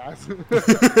 jackass.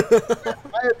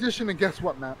 I auditioned, and guess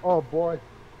what, man? Oh boy,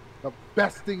 the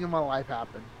best thing in my life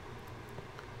happened.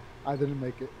 I didn't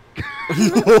make it.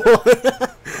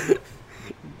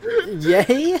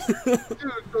 Yay!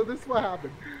 Dude, so this is what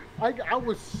happened. I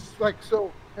was like,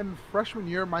 so in freshman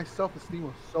year, my self-esteem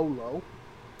was so low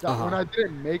that when I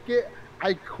didn't make it,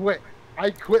 I quit.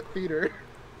 I quit theater.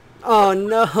 Oh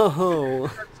no.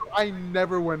 So I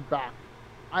never went back.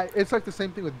 It's like the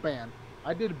same thing with band.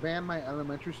 I did band my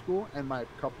elementary school and my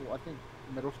couple, I think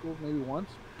middle school maybe once,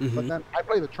 but then I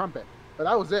played the trumpet. But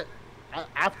that was it.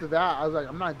 After that, I was like,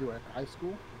 I'm not doing it. High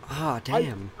school. Ah, I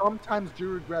damn. sometimes do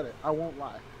regret it. I won't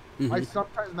lie. I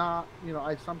sometimes not,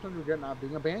 I sometimes regret not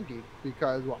being a band geek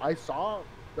because well, I saw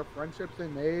the friendships they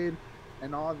made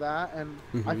and all that, and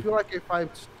I feel like if I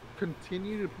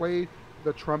continue to play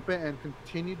the trumpet and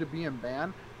continue to be in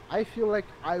band, I feel like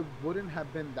I wouldn't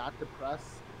have been that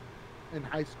depressed in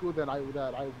high school that I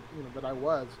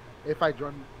was if I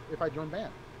joined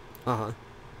band. Uh-huh.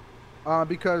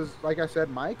 Because, like I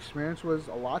said, my experience was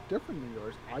a lot different than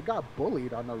yours. I got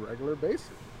bullied on a regular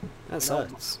basis. That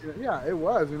sucks. Yeah, it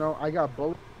was. I got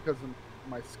bullied because of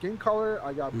my skin color.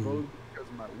 I got bullied because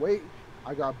of my weight.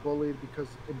 I got bullied because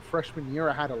in freshman year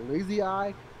I had a lazy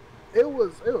eye. It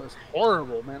was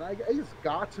horrible, man. It just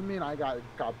got to me, and I got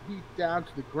beat down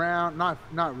to the ground. Not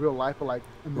real life, but like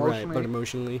emotionally. Right, but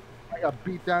emotionally. I got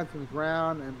beat down to the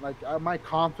ground, and like my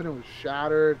confidence was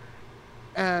shattered.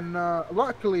 And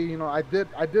luckily, I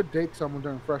did date someone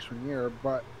during freshman year,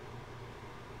 but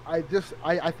I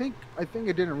think it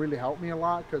didn't really help me a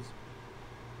lot because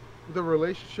the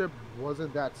relationship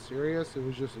wasn't that serious. It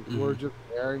was just we're just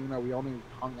there, we only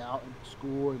hung out in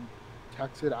school and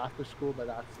texted after school, but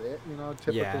that's it,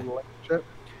 typical relationship.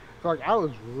 So like I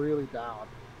was really down,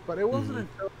 but it wasn't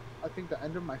until I think the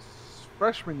end of my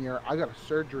freshman year I got a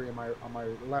surgery on my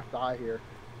left eye here,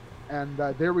 and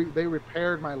they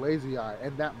repaired my lazy eye,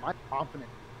 and that my confidence.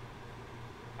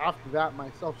 After that,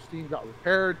 my self-esteem got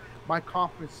repaired. My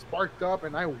confidence sparked up,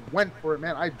 and I went for it,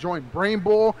 man. I joined Brain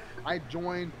Bowl. I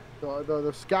joined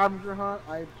the scavenger hunt.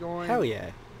 I joined. Hell yeah.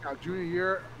 Junior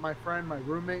year, my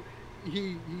roommate,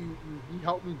 he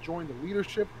helped me join the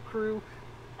leadership crew.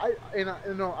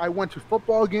 I went to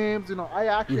football games. I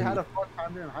actually had a fun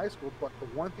time during high school. But the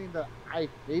one thing that I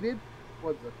hated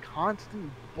was the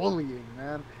constant bullying,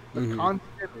 man. The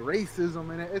constant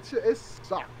racism in it. It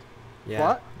sucked. Yeah.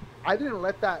 But I didn't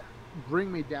let that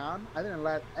bring me down. I didn't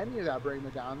let any of that bring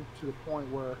me down to the point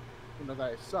where, that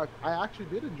I sucked. I actually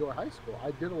did enjoy high school.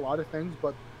 I did a lot of things,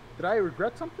 but did I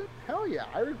regret something? Hell yeah.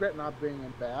 I regret not being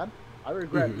in band. I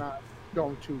regret not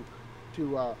going to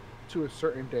a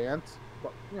certain dance.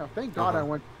 But thank God I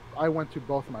went to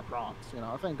both of my proms.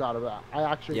 Thank God of that. I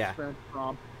actually experienced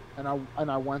prom, and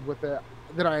I went with it.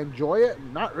 Did I enjoy it?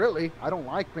 Not really. I don't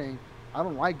like going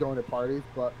to parties,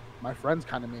 but my friends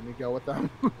kind of made me go with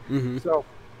them.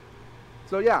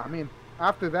 So yeah, I mean,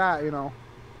 after that,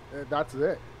 that's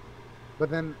it. But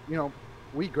then,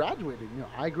 we graduated.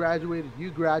 I graduated,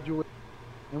 you graduated.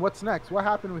 And what's next? What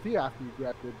happened with you after you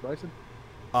graduated, Brycen?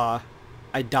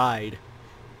 I died.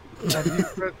 And you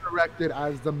resurrected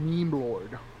as the meme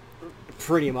lord.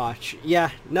 Pretty much.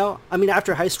 Yeah, no, I mean,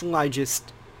 after high school, I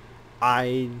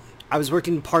was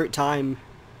working part-time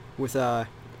with a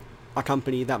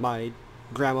company that my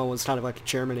grandma was kind of like a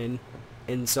chairman in,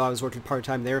 and so I was working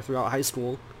part-time there throughout high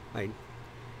school, like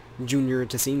junior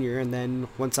to senior, and then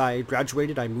once I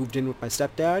graduated, I moved in with my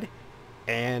stepdad,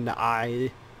 and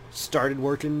I started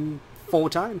working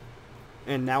full-time,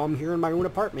 and now I'm here in my own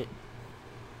apartment.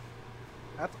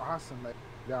 That's awesome.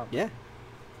 Yeah.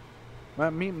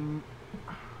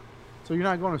 So you're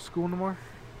not going to school no more?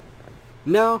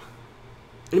 No.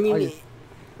 I mean,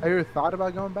 have you ever thought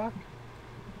about going back?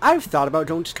 I've thought about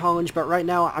going to college, but right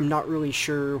now I'm not really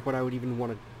sure what I would even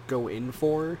want to go in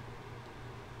for.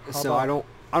 So I don't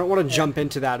want to jump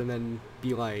into that and then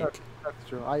be like... That's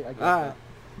true. I get that.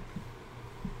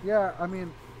 Yeah, I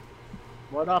mean,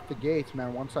 right off the gates,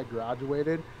 man, once I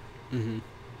graduated,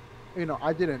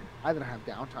 I didn't have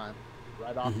downtime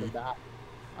right off the bat.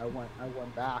 I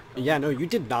went back. Yeah, no, you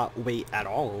did not wait at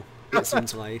all, it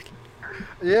seems like.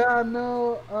 Yeah,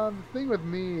 no, the thing with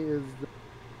me is that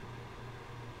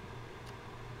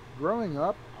growing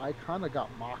up, I kind of got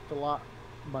mocked a lot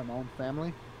by my own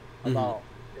family about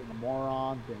being a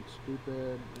moron, being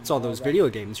stupid. It's all those video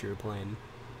games you were playing.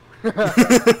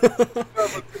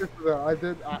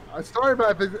 Sorry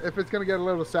about if it's going to get a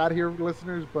little sad here,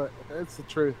 listeners, but it's the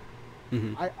truth.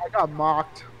 I got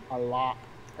mocked a lot,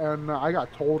 and I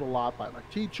got told a lot by my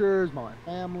teachers, by my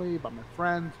family, by my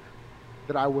friends,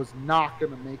 that I was not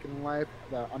going to make it in life,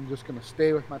 that I'm just going to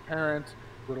stay with my parents,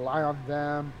 rely on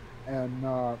them, and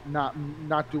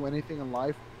not do anything in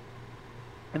life.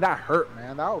 And that hurt,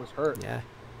 man. That always hurt. Yeah.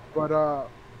 But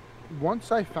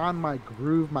once I found my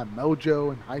groove, my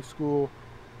mojo in high school,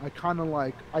 I kind of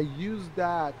I used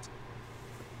that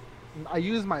I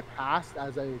used my past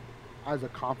as a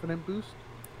confident boost,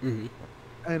 Mm-hmm.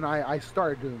 and I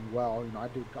started doing well. I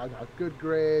got good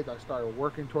grades. I started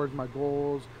working towards my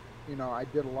goals. I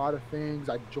did a lot of things.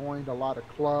 I joined a lot of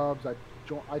clubs. I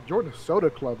joined a soda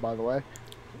club, by the way.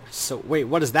 So wait,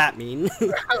 what does that mean?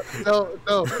 So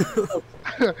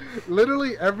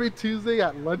literally every Tuesday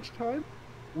at lunchtime,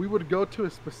 we would go to a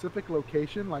specific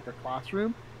location, like a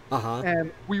classroom, Uh-huh.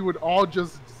 and we would all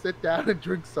just sit down and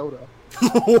drink soda.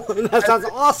 That sounds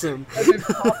awesome. And then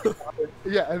talk about it.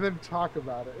 Yeah, and then talk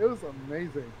about it. It was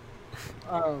amazing.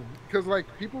 Because like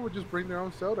people would just bring their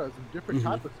own sodas and different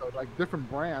type of soda, like different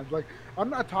brands. Like I'm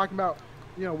not talking about,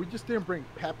 we just didn't bring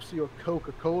Pepsi or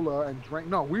Coca-Cola and drink.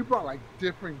 No, we brought like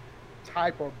different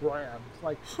type of brands,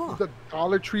 like the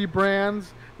Dollar Tree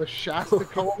brands, the Shasta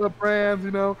Cola brands,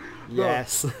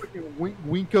 Yes. the freaking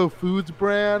Winko Foods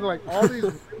brand, like all these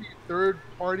really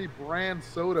third-party brand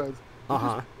sodas. We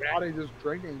just brought it, just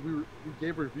drinking. We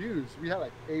gave reviews. We had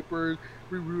like papers.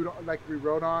 We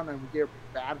wrote on, and we gave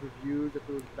bad reviews if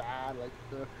it was bad.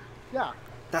 Yeah.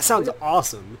 That sounds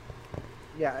awesome.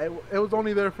 Yeah, it was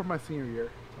only there for my senior year.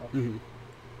 So.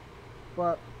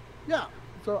 But yeah,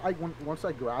 so once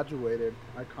I graduated,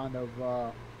 I kind of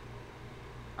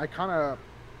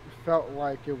felt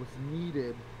like it was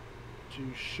needed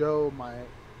to show my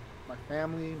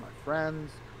family, my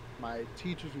friends, my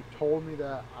teachers who told me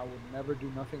that I would never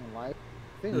do nothing in life.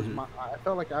 I think I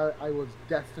felt like I was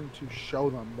destined to show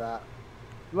them that,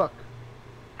 look,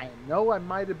 I know I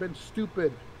might have been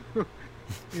stupid,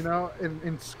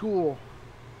 in school,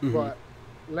 but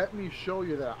let me show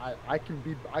you that I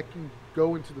can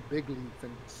go into the big leagues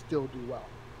and still do well.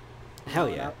 Hell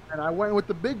yeah. And I went with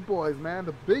the big boys, man,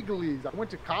 the big leagues. I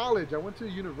went to college. I went to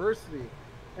university.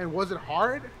 And was it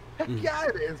hard? Heck yeah,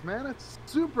 it is, man. It's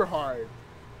super hard.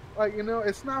 Like,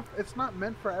 it's not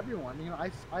meant for everyone.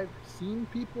 I've seen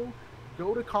people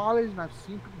go to college, and I've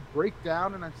seen people break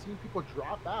down, and I've seen people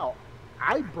drop out.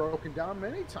 I've broken down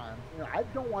many times. I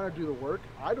don't want to do the work.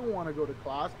 I don't want to go to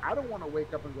class. I don't want to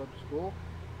wake up and go to school.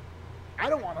 I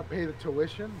don't want to pay the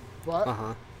tuition, but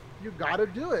you got to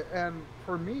do it. And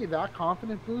for me, that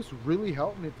confidence boost really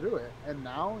helped me through it. And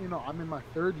now, I'm in my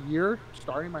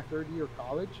starting my third year of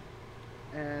college,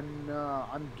 and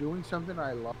I'm doing something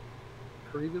I love.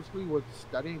 Previously was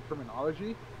studying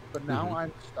criminology, but now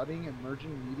I'm studying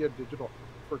emerging media digital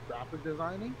for graphic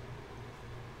designing.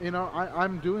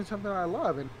 I'm doing something I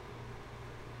love, and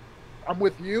I'm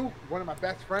with you, one of my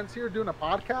best friends here, doing a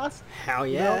podcast. Hell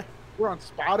yeah. We're on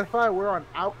Spotify, we're on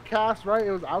Outcast, right?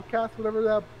 It was Outcast, whatever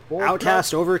that bullshit.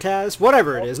 Outcast, Overcast,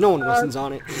 whatever it is. No one listens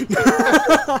on it.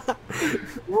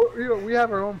 We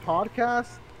have our own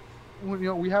podcast.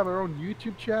 We have our own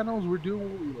YouTube channels. We're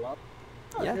doing what we love.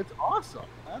 Yeah. It's awesome,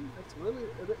 man.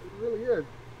 It really is.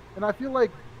 And I feel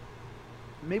like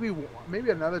maybe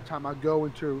another time I'll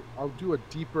do a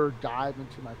deeper dive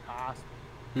into my past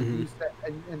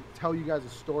and tell you guys a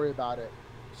story about it.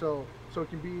 So it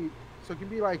can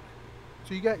be like,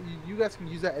 so you guys can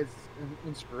use that as an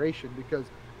inspiration, because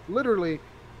literally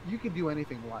you can do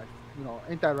anything in life.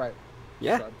 Ain't that right?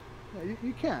 Yeah. So, yeah,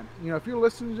 you can. If you're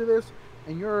listening to this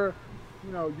and you're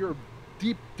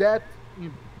deep debt.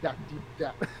 That deep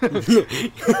debt.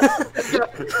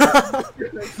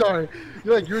 Sorry,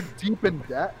 you're deep in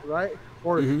debt, right?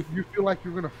 Or you feel like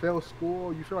you're gonna fail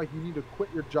school. You feel like you need to quit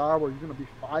your job, or you're gonna be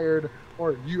fired,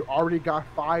 or you already got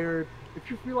fired. If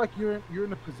you feel like you're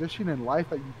in a position in life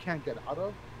that you can't get out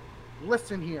of,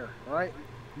 listen here, all right?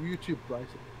 YouTube, Brycen,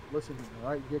 listen here,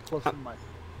 all right? Get close to the mic.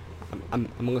 I'm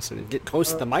listening. Get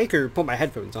close to the mic, or put my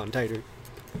headphones on tighter.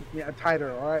 Yeah,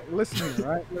 tighter, all right? Listen here,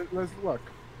 all right? Let's look.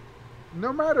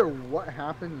 No matter what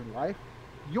happens in life,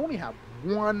 you only have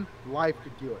one life to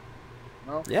do it.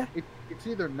 Yeah. It's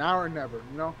either now or never.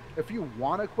 If you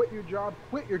want to quit your job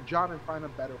and find a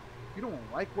better. If you don't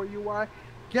like where you are,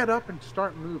 get up and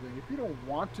start moving. If you don't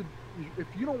want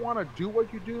to do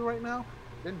what you do right now,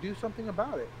 then do something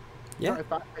about it. Yeah.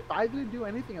 If I didn't do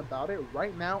anything about it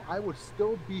right now, I would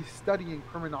still be studying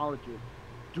criminology.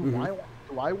 Do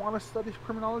I want to study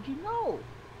criminology? No.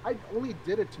 I only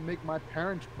did it to make my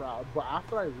parents proud, but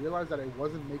after I realized that I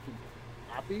wasn't making them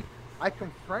happy, I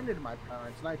confronted my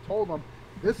parents and I told them,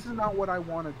 this is not what I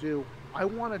want to do. I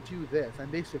want to do this,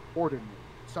 and they supported me.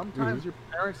 Sometimes your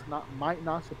parents might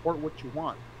not support what you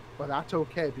want, but that's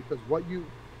okay, because the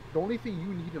only thing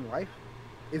you need in life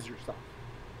is yourself.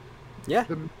 Yeah.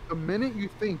 The minute you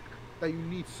think that you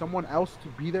need someone else to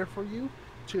be there for you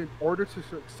in order to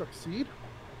succeed,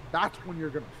 that's when you're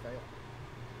going to fail.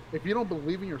 If you don't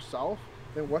believe in yourself,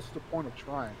 then what's the point of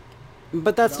trying?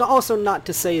 But that's also not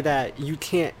to say that you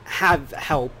can't have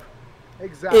help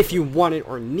exactly if you want it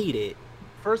or need it.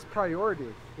 first priority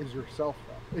is yourself,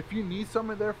 though. If you need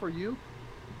someone there for you,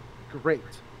 great.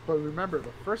 But remember,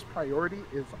 the first priority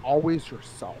is always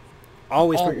yourself.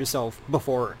 Always put Always. yourself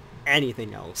before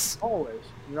anything else. Always.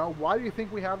 You know, why do you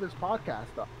think we have this podcast,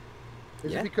 though?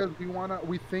 Is it Yeah. because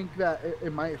we think that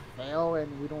it might fail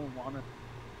and we don't want to?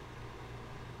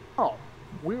 No,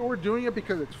 we're doing it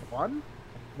because it's fun.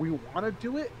 We want to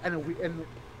do it, and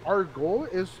our goal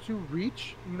is to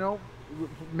reach,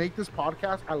 make this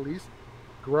podcast at least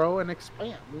grow and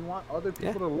expand. We want other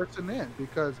people to listen in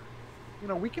because,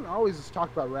 we can always just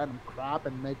talk about random crap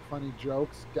and make funny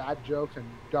jokes, dad jokes, and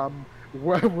dumb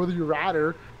whether you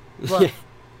rather, but Yeah.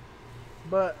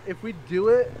 but if we do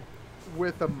it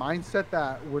with a mindset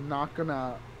that we're not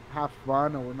gonna have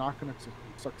fun or we're not gonna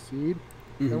succeed,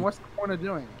 then what's the point of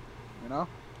doing it? You know,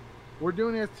 we're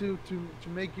doing it to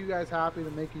make you guys happy,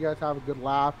 to make you guys have a good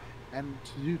laugh, and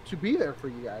to be there for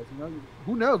you guys. You know,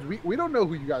 who knows? We don't know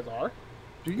who you guys are.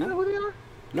 Do you know who they are?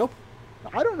 Nope.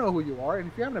 I don't know who you are, and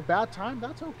if you're having a bad time,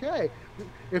 that's okay.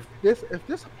 If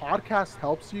this podcast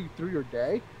helps you through your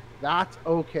day, that's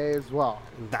okay as well.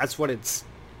 That's what it's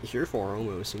here for,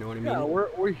 almost. You know what I mean? Yeah,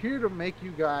 we're here to make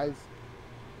you guys,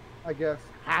 I guess,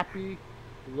 happy,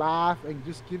 laugh, and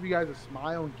just give you guys a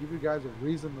smile and give you guys a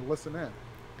reason to listen in.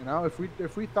 You know, if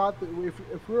we thought that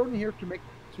if we're only here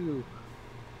to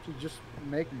just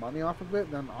make money off of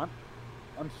it, then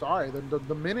I'm sorry.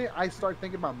 The minute I start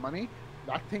thinking about money,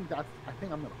 I think I'm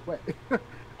gonna quit.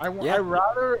 I'd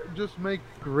rather just make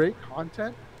great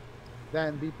content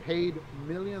than be paid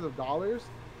millions of dollars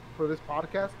for this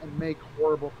podcast and make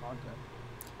horrible content.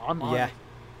 I'm honest.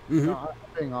 No,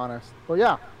 I'm being honest. But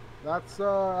yeah, that's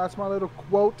my little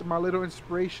quote, my little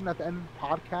inspiration at the end of the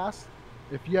podcast.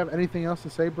 If you have anything else to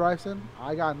say, Brycen,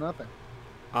 I got nothing.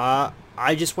 I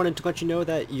just wanted to let you know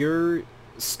that your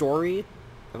story,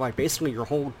 like basically your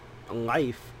whole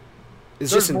life, is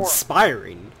There's just more.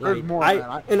 inspiring. There's Like more,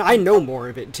 man. and I know more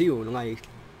of it too, and like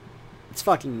it's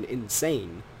fucking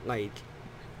insane. Like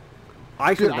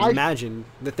I couldn't imagine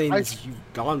the things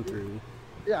you've gone through.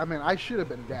 Yeah, I mean, I should have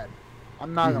been dead.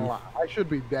 I'm not gonna lie. I should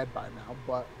be dead by now,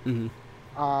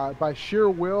 but by sheer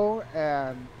will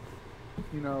and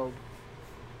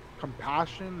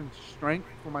compassion and strength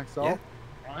for myself,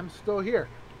 I'm still here,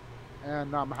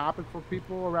 and I'm happy for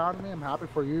people around me. I'm happy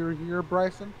for you here,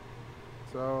 Brycen.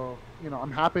 So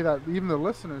I'm happy that even the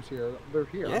listeners here, they're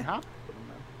here. I'm happy for them,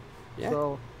 man. Yeah.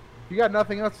 So if you got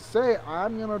nothing else to say,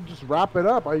 I'm gonna just wrap it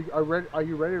up. Are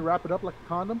you ready to wrap it up like a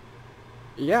condom?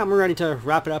 Yeah, I'm ready to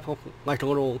wrap it up like a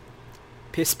little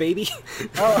piss baby.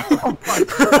 Oh my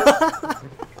God.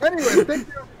 Anyway,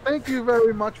 thank you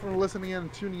very much for listening in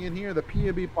and tuning in here, the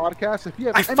P&B podcast. If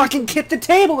you have fucking kicked the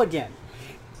table again.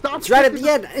 Stop. It's right at the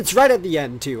end. It's right at the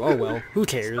end too. Oh well, who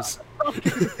cares? Stop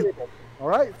kicking the table. All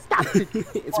right, stop kicking.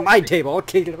 It's my table. I'll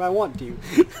kick it if I want to.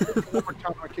 One more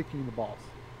time, I'm kicking you in the balls.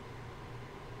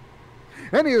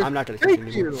 Anyway, I'm not gonna kick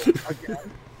you again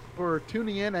for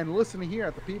tuning in and listening here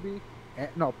at the P&B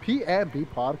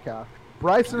podcast.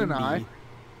 Brycen and I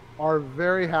are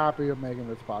very happy of making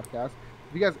this podcast.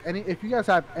 If you guys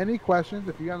have any questions,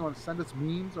 if you guys want to send us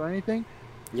memes or anything,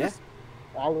 just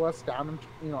follow us down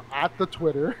at the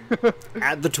Twitter.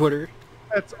 At the Twitter.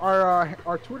 It's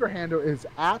our Twitter handle is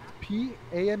at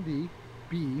PANDB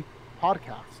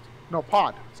podcast. No,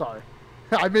 pod. Sorry,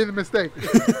 I made the mistake.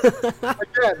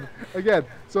 again.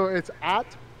 So it's at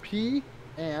P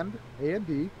and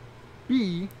A&D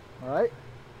B. All right,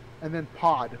 and then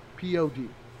pod POD.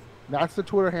 That's the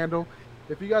Twitter handle.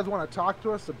 If you guys want to talk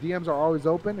to us, the DMs are always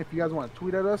open. If you guys want to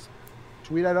tweet at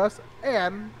us.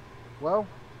 And well,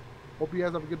 hope you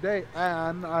guys have a good day.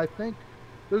 And I think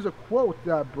there's a quote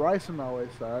that Brycen always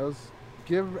says: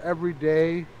 "Give every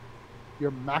day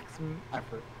your maximum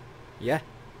effort." Yeah.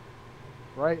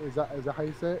 Right? Is that how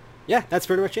you say it? Yeah, that's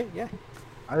pretty much it. Yeah.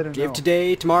 I didn't know. Give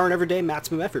today, tomorrow, and every day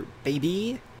maximum effort,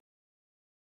 baby.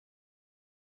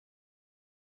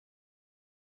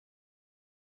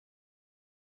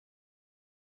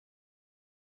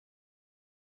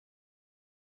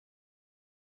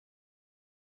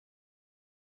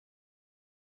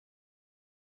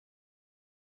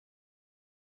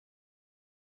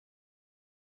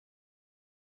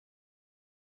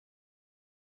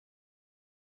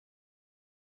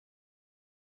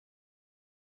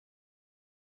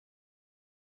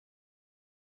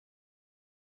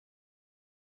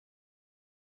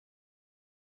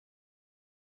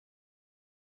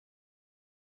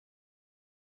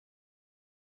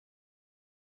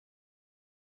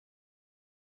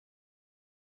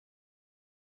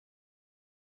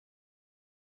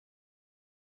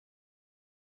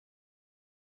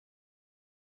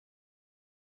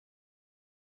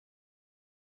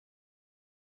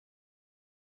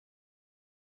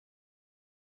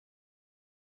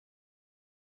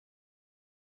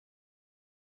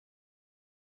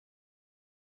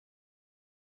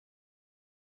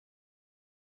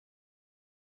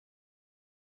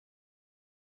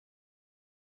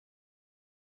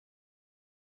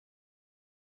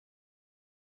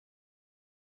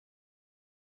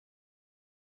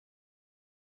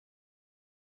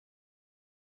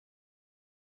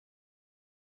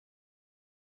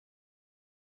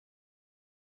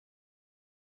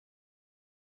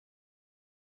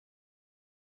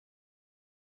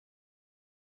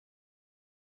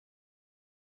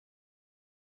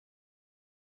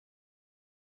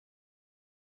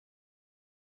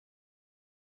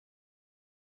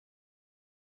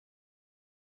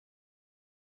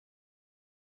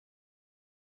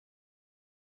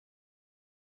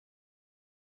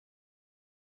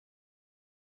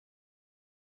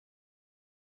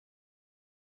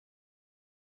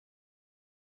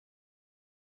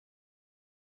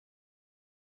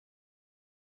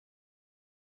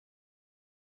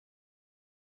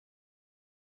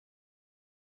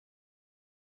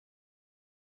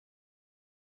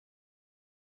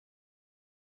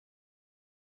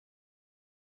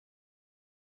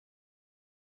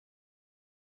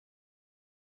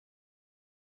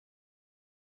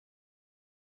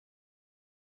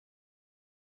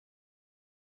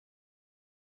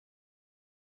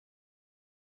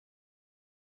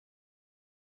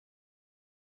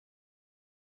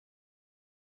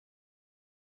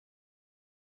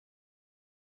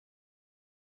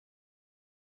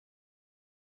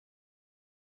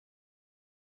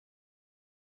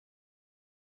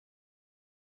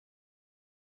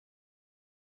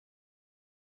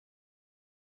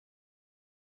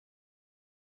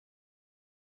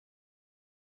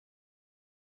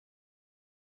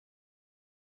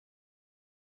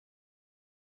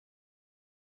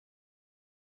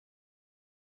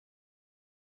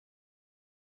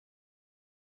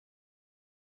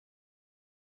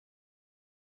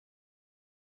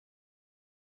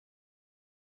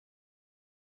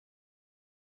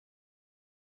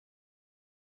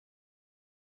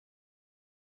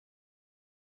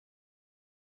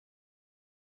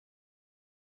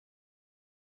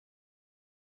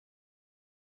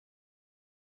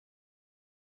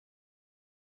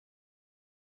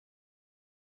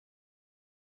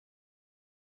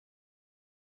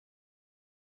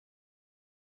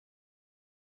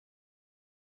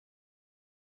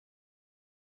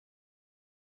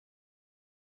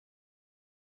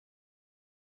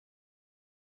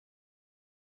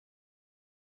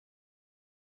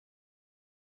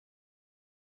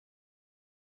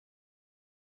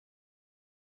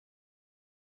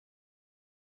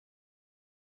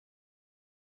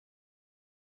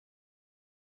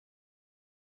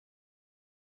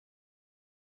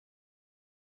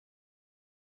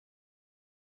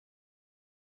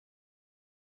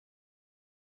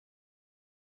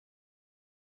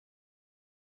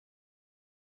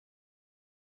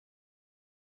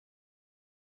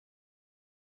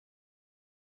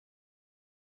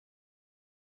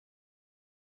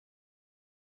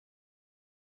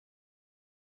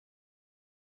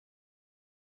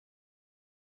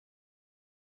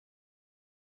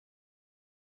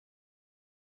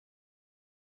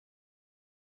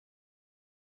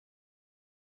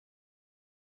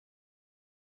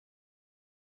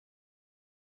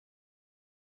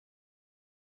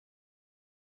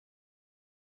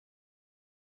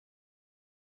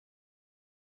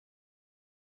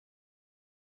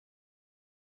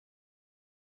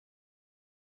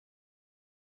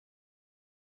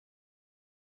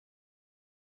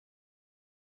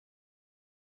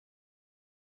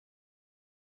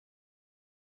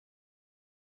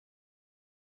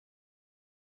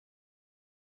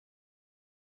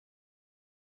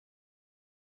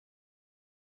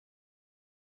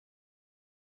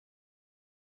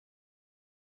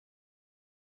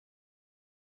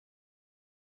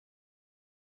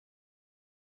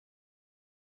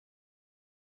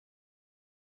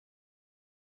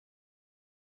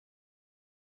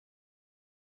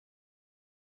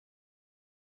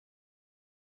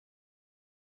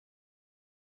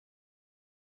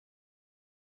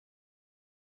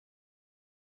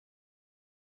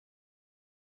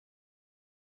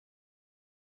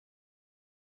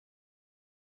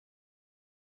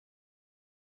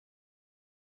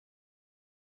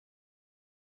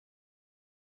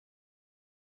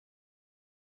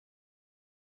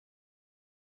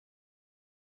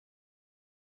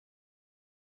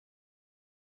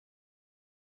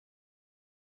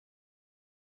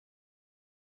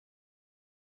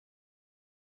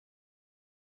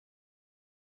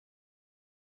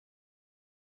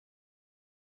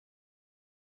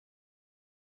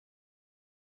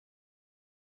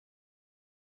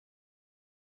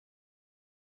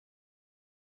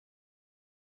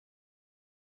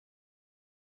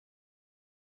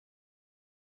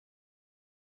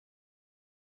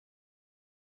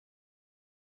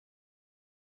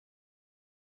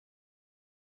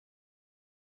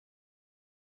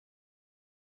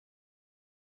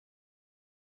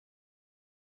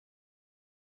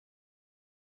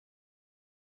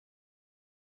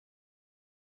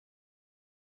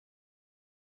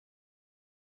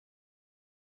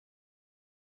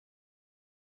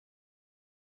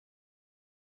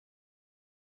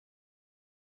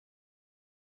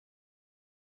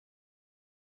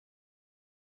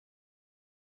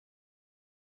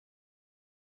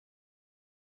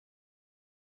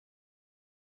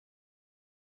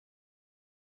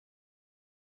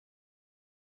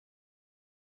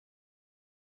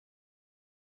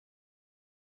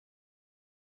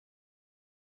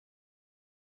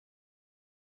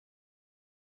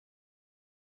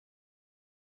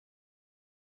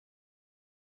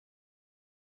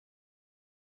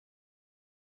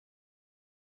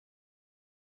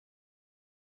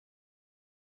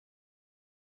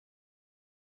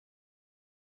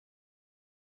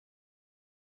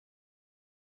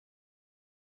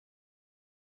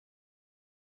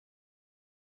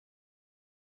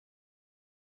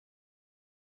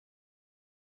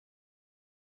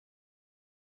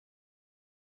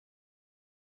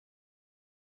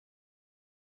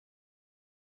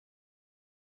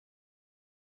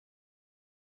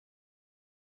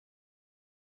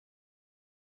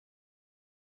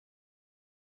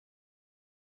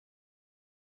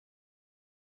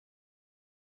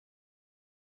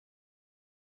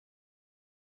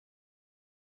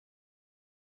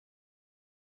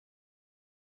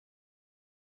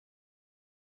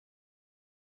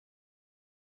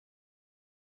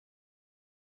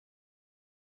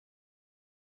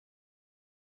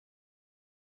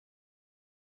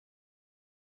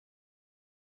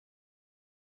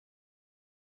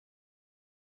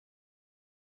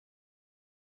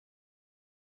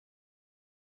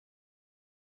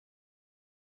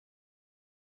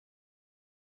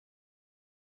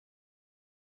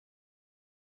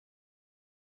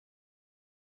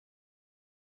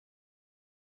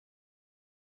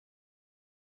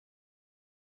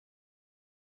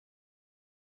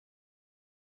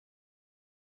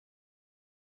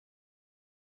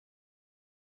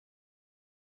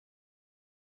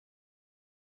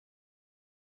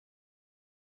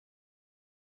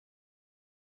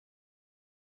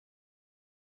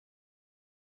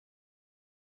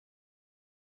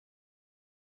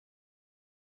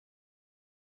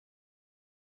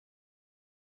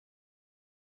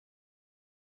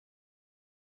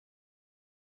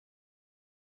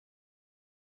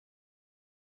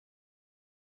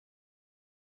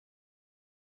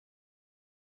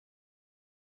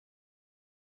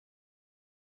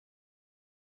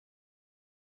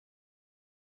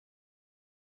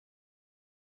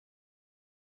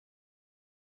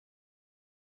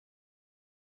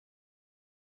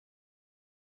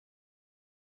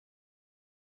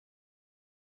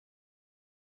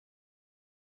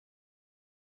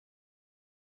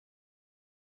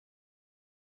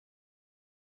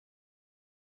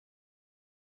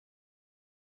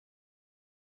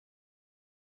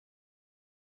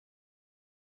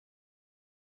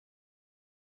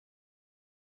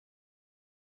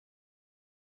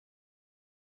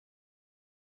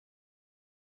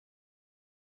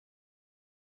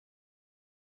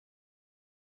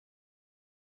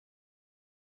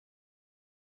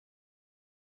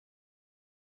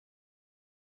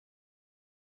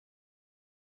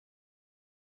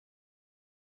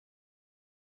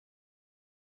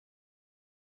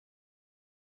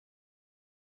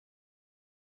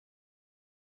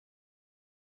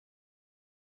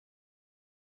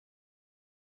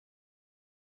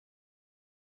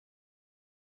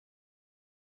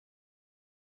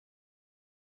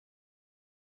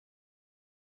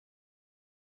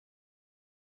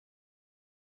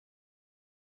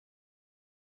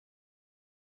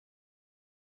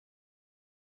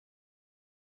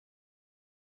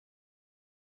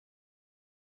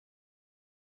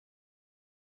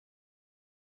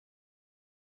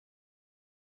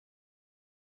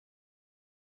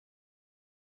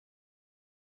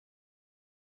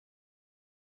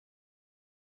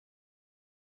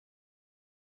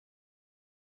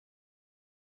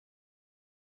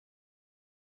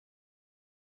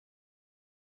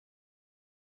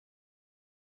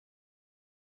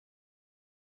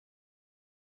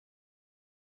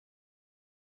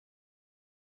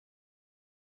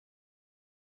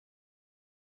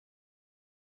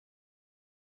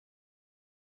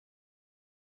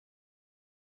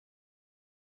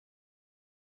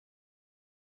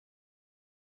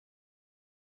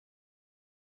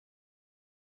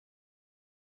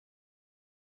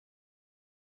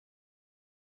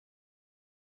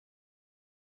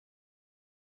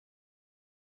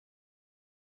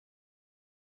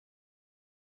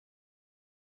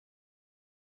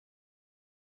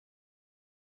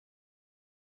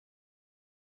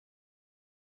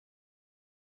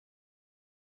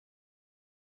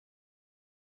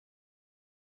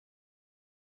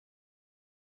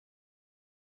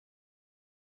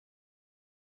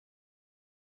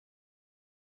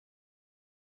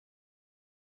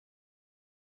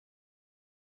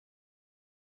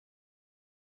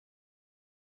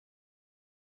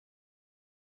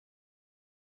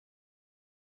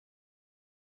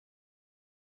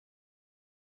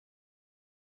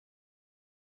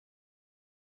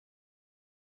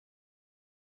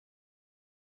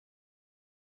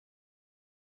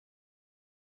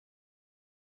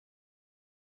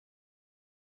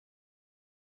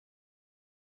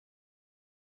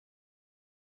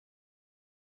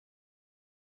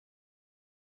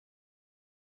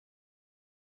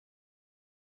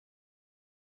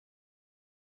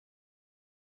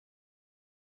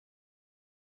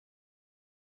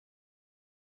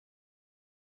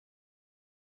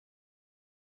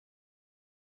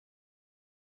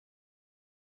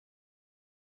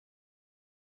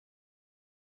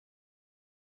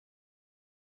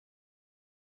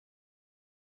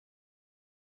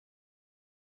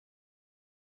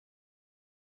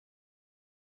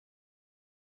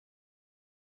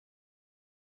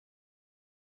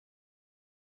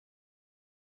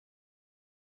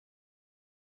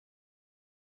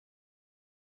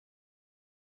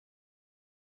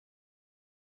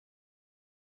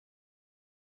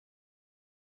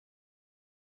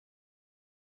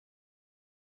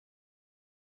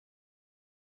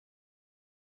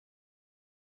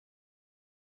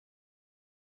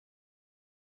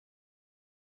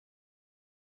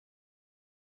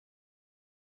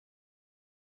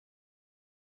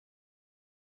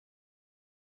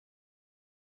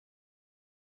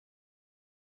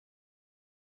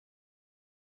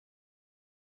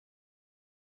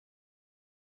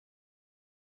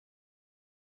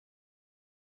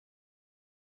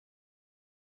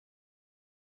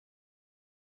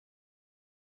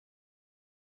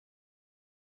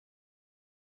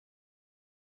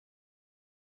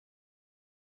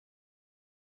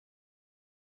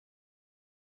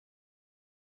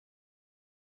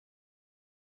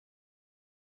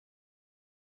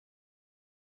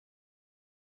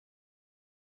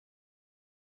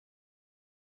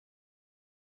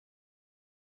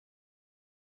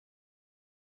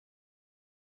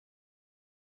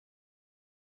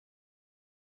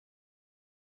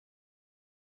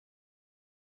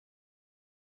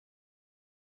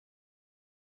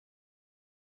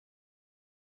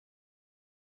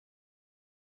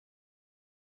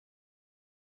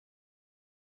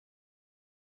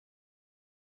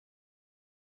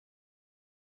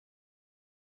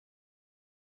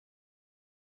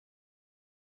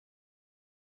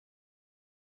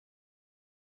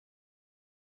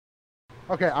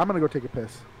 Okay, I'm gonna go take a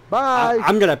piss. Bye.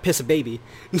 I'm gonna piss a baby.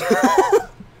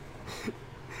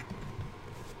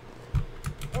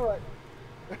 All right.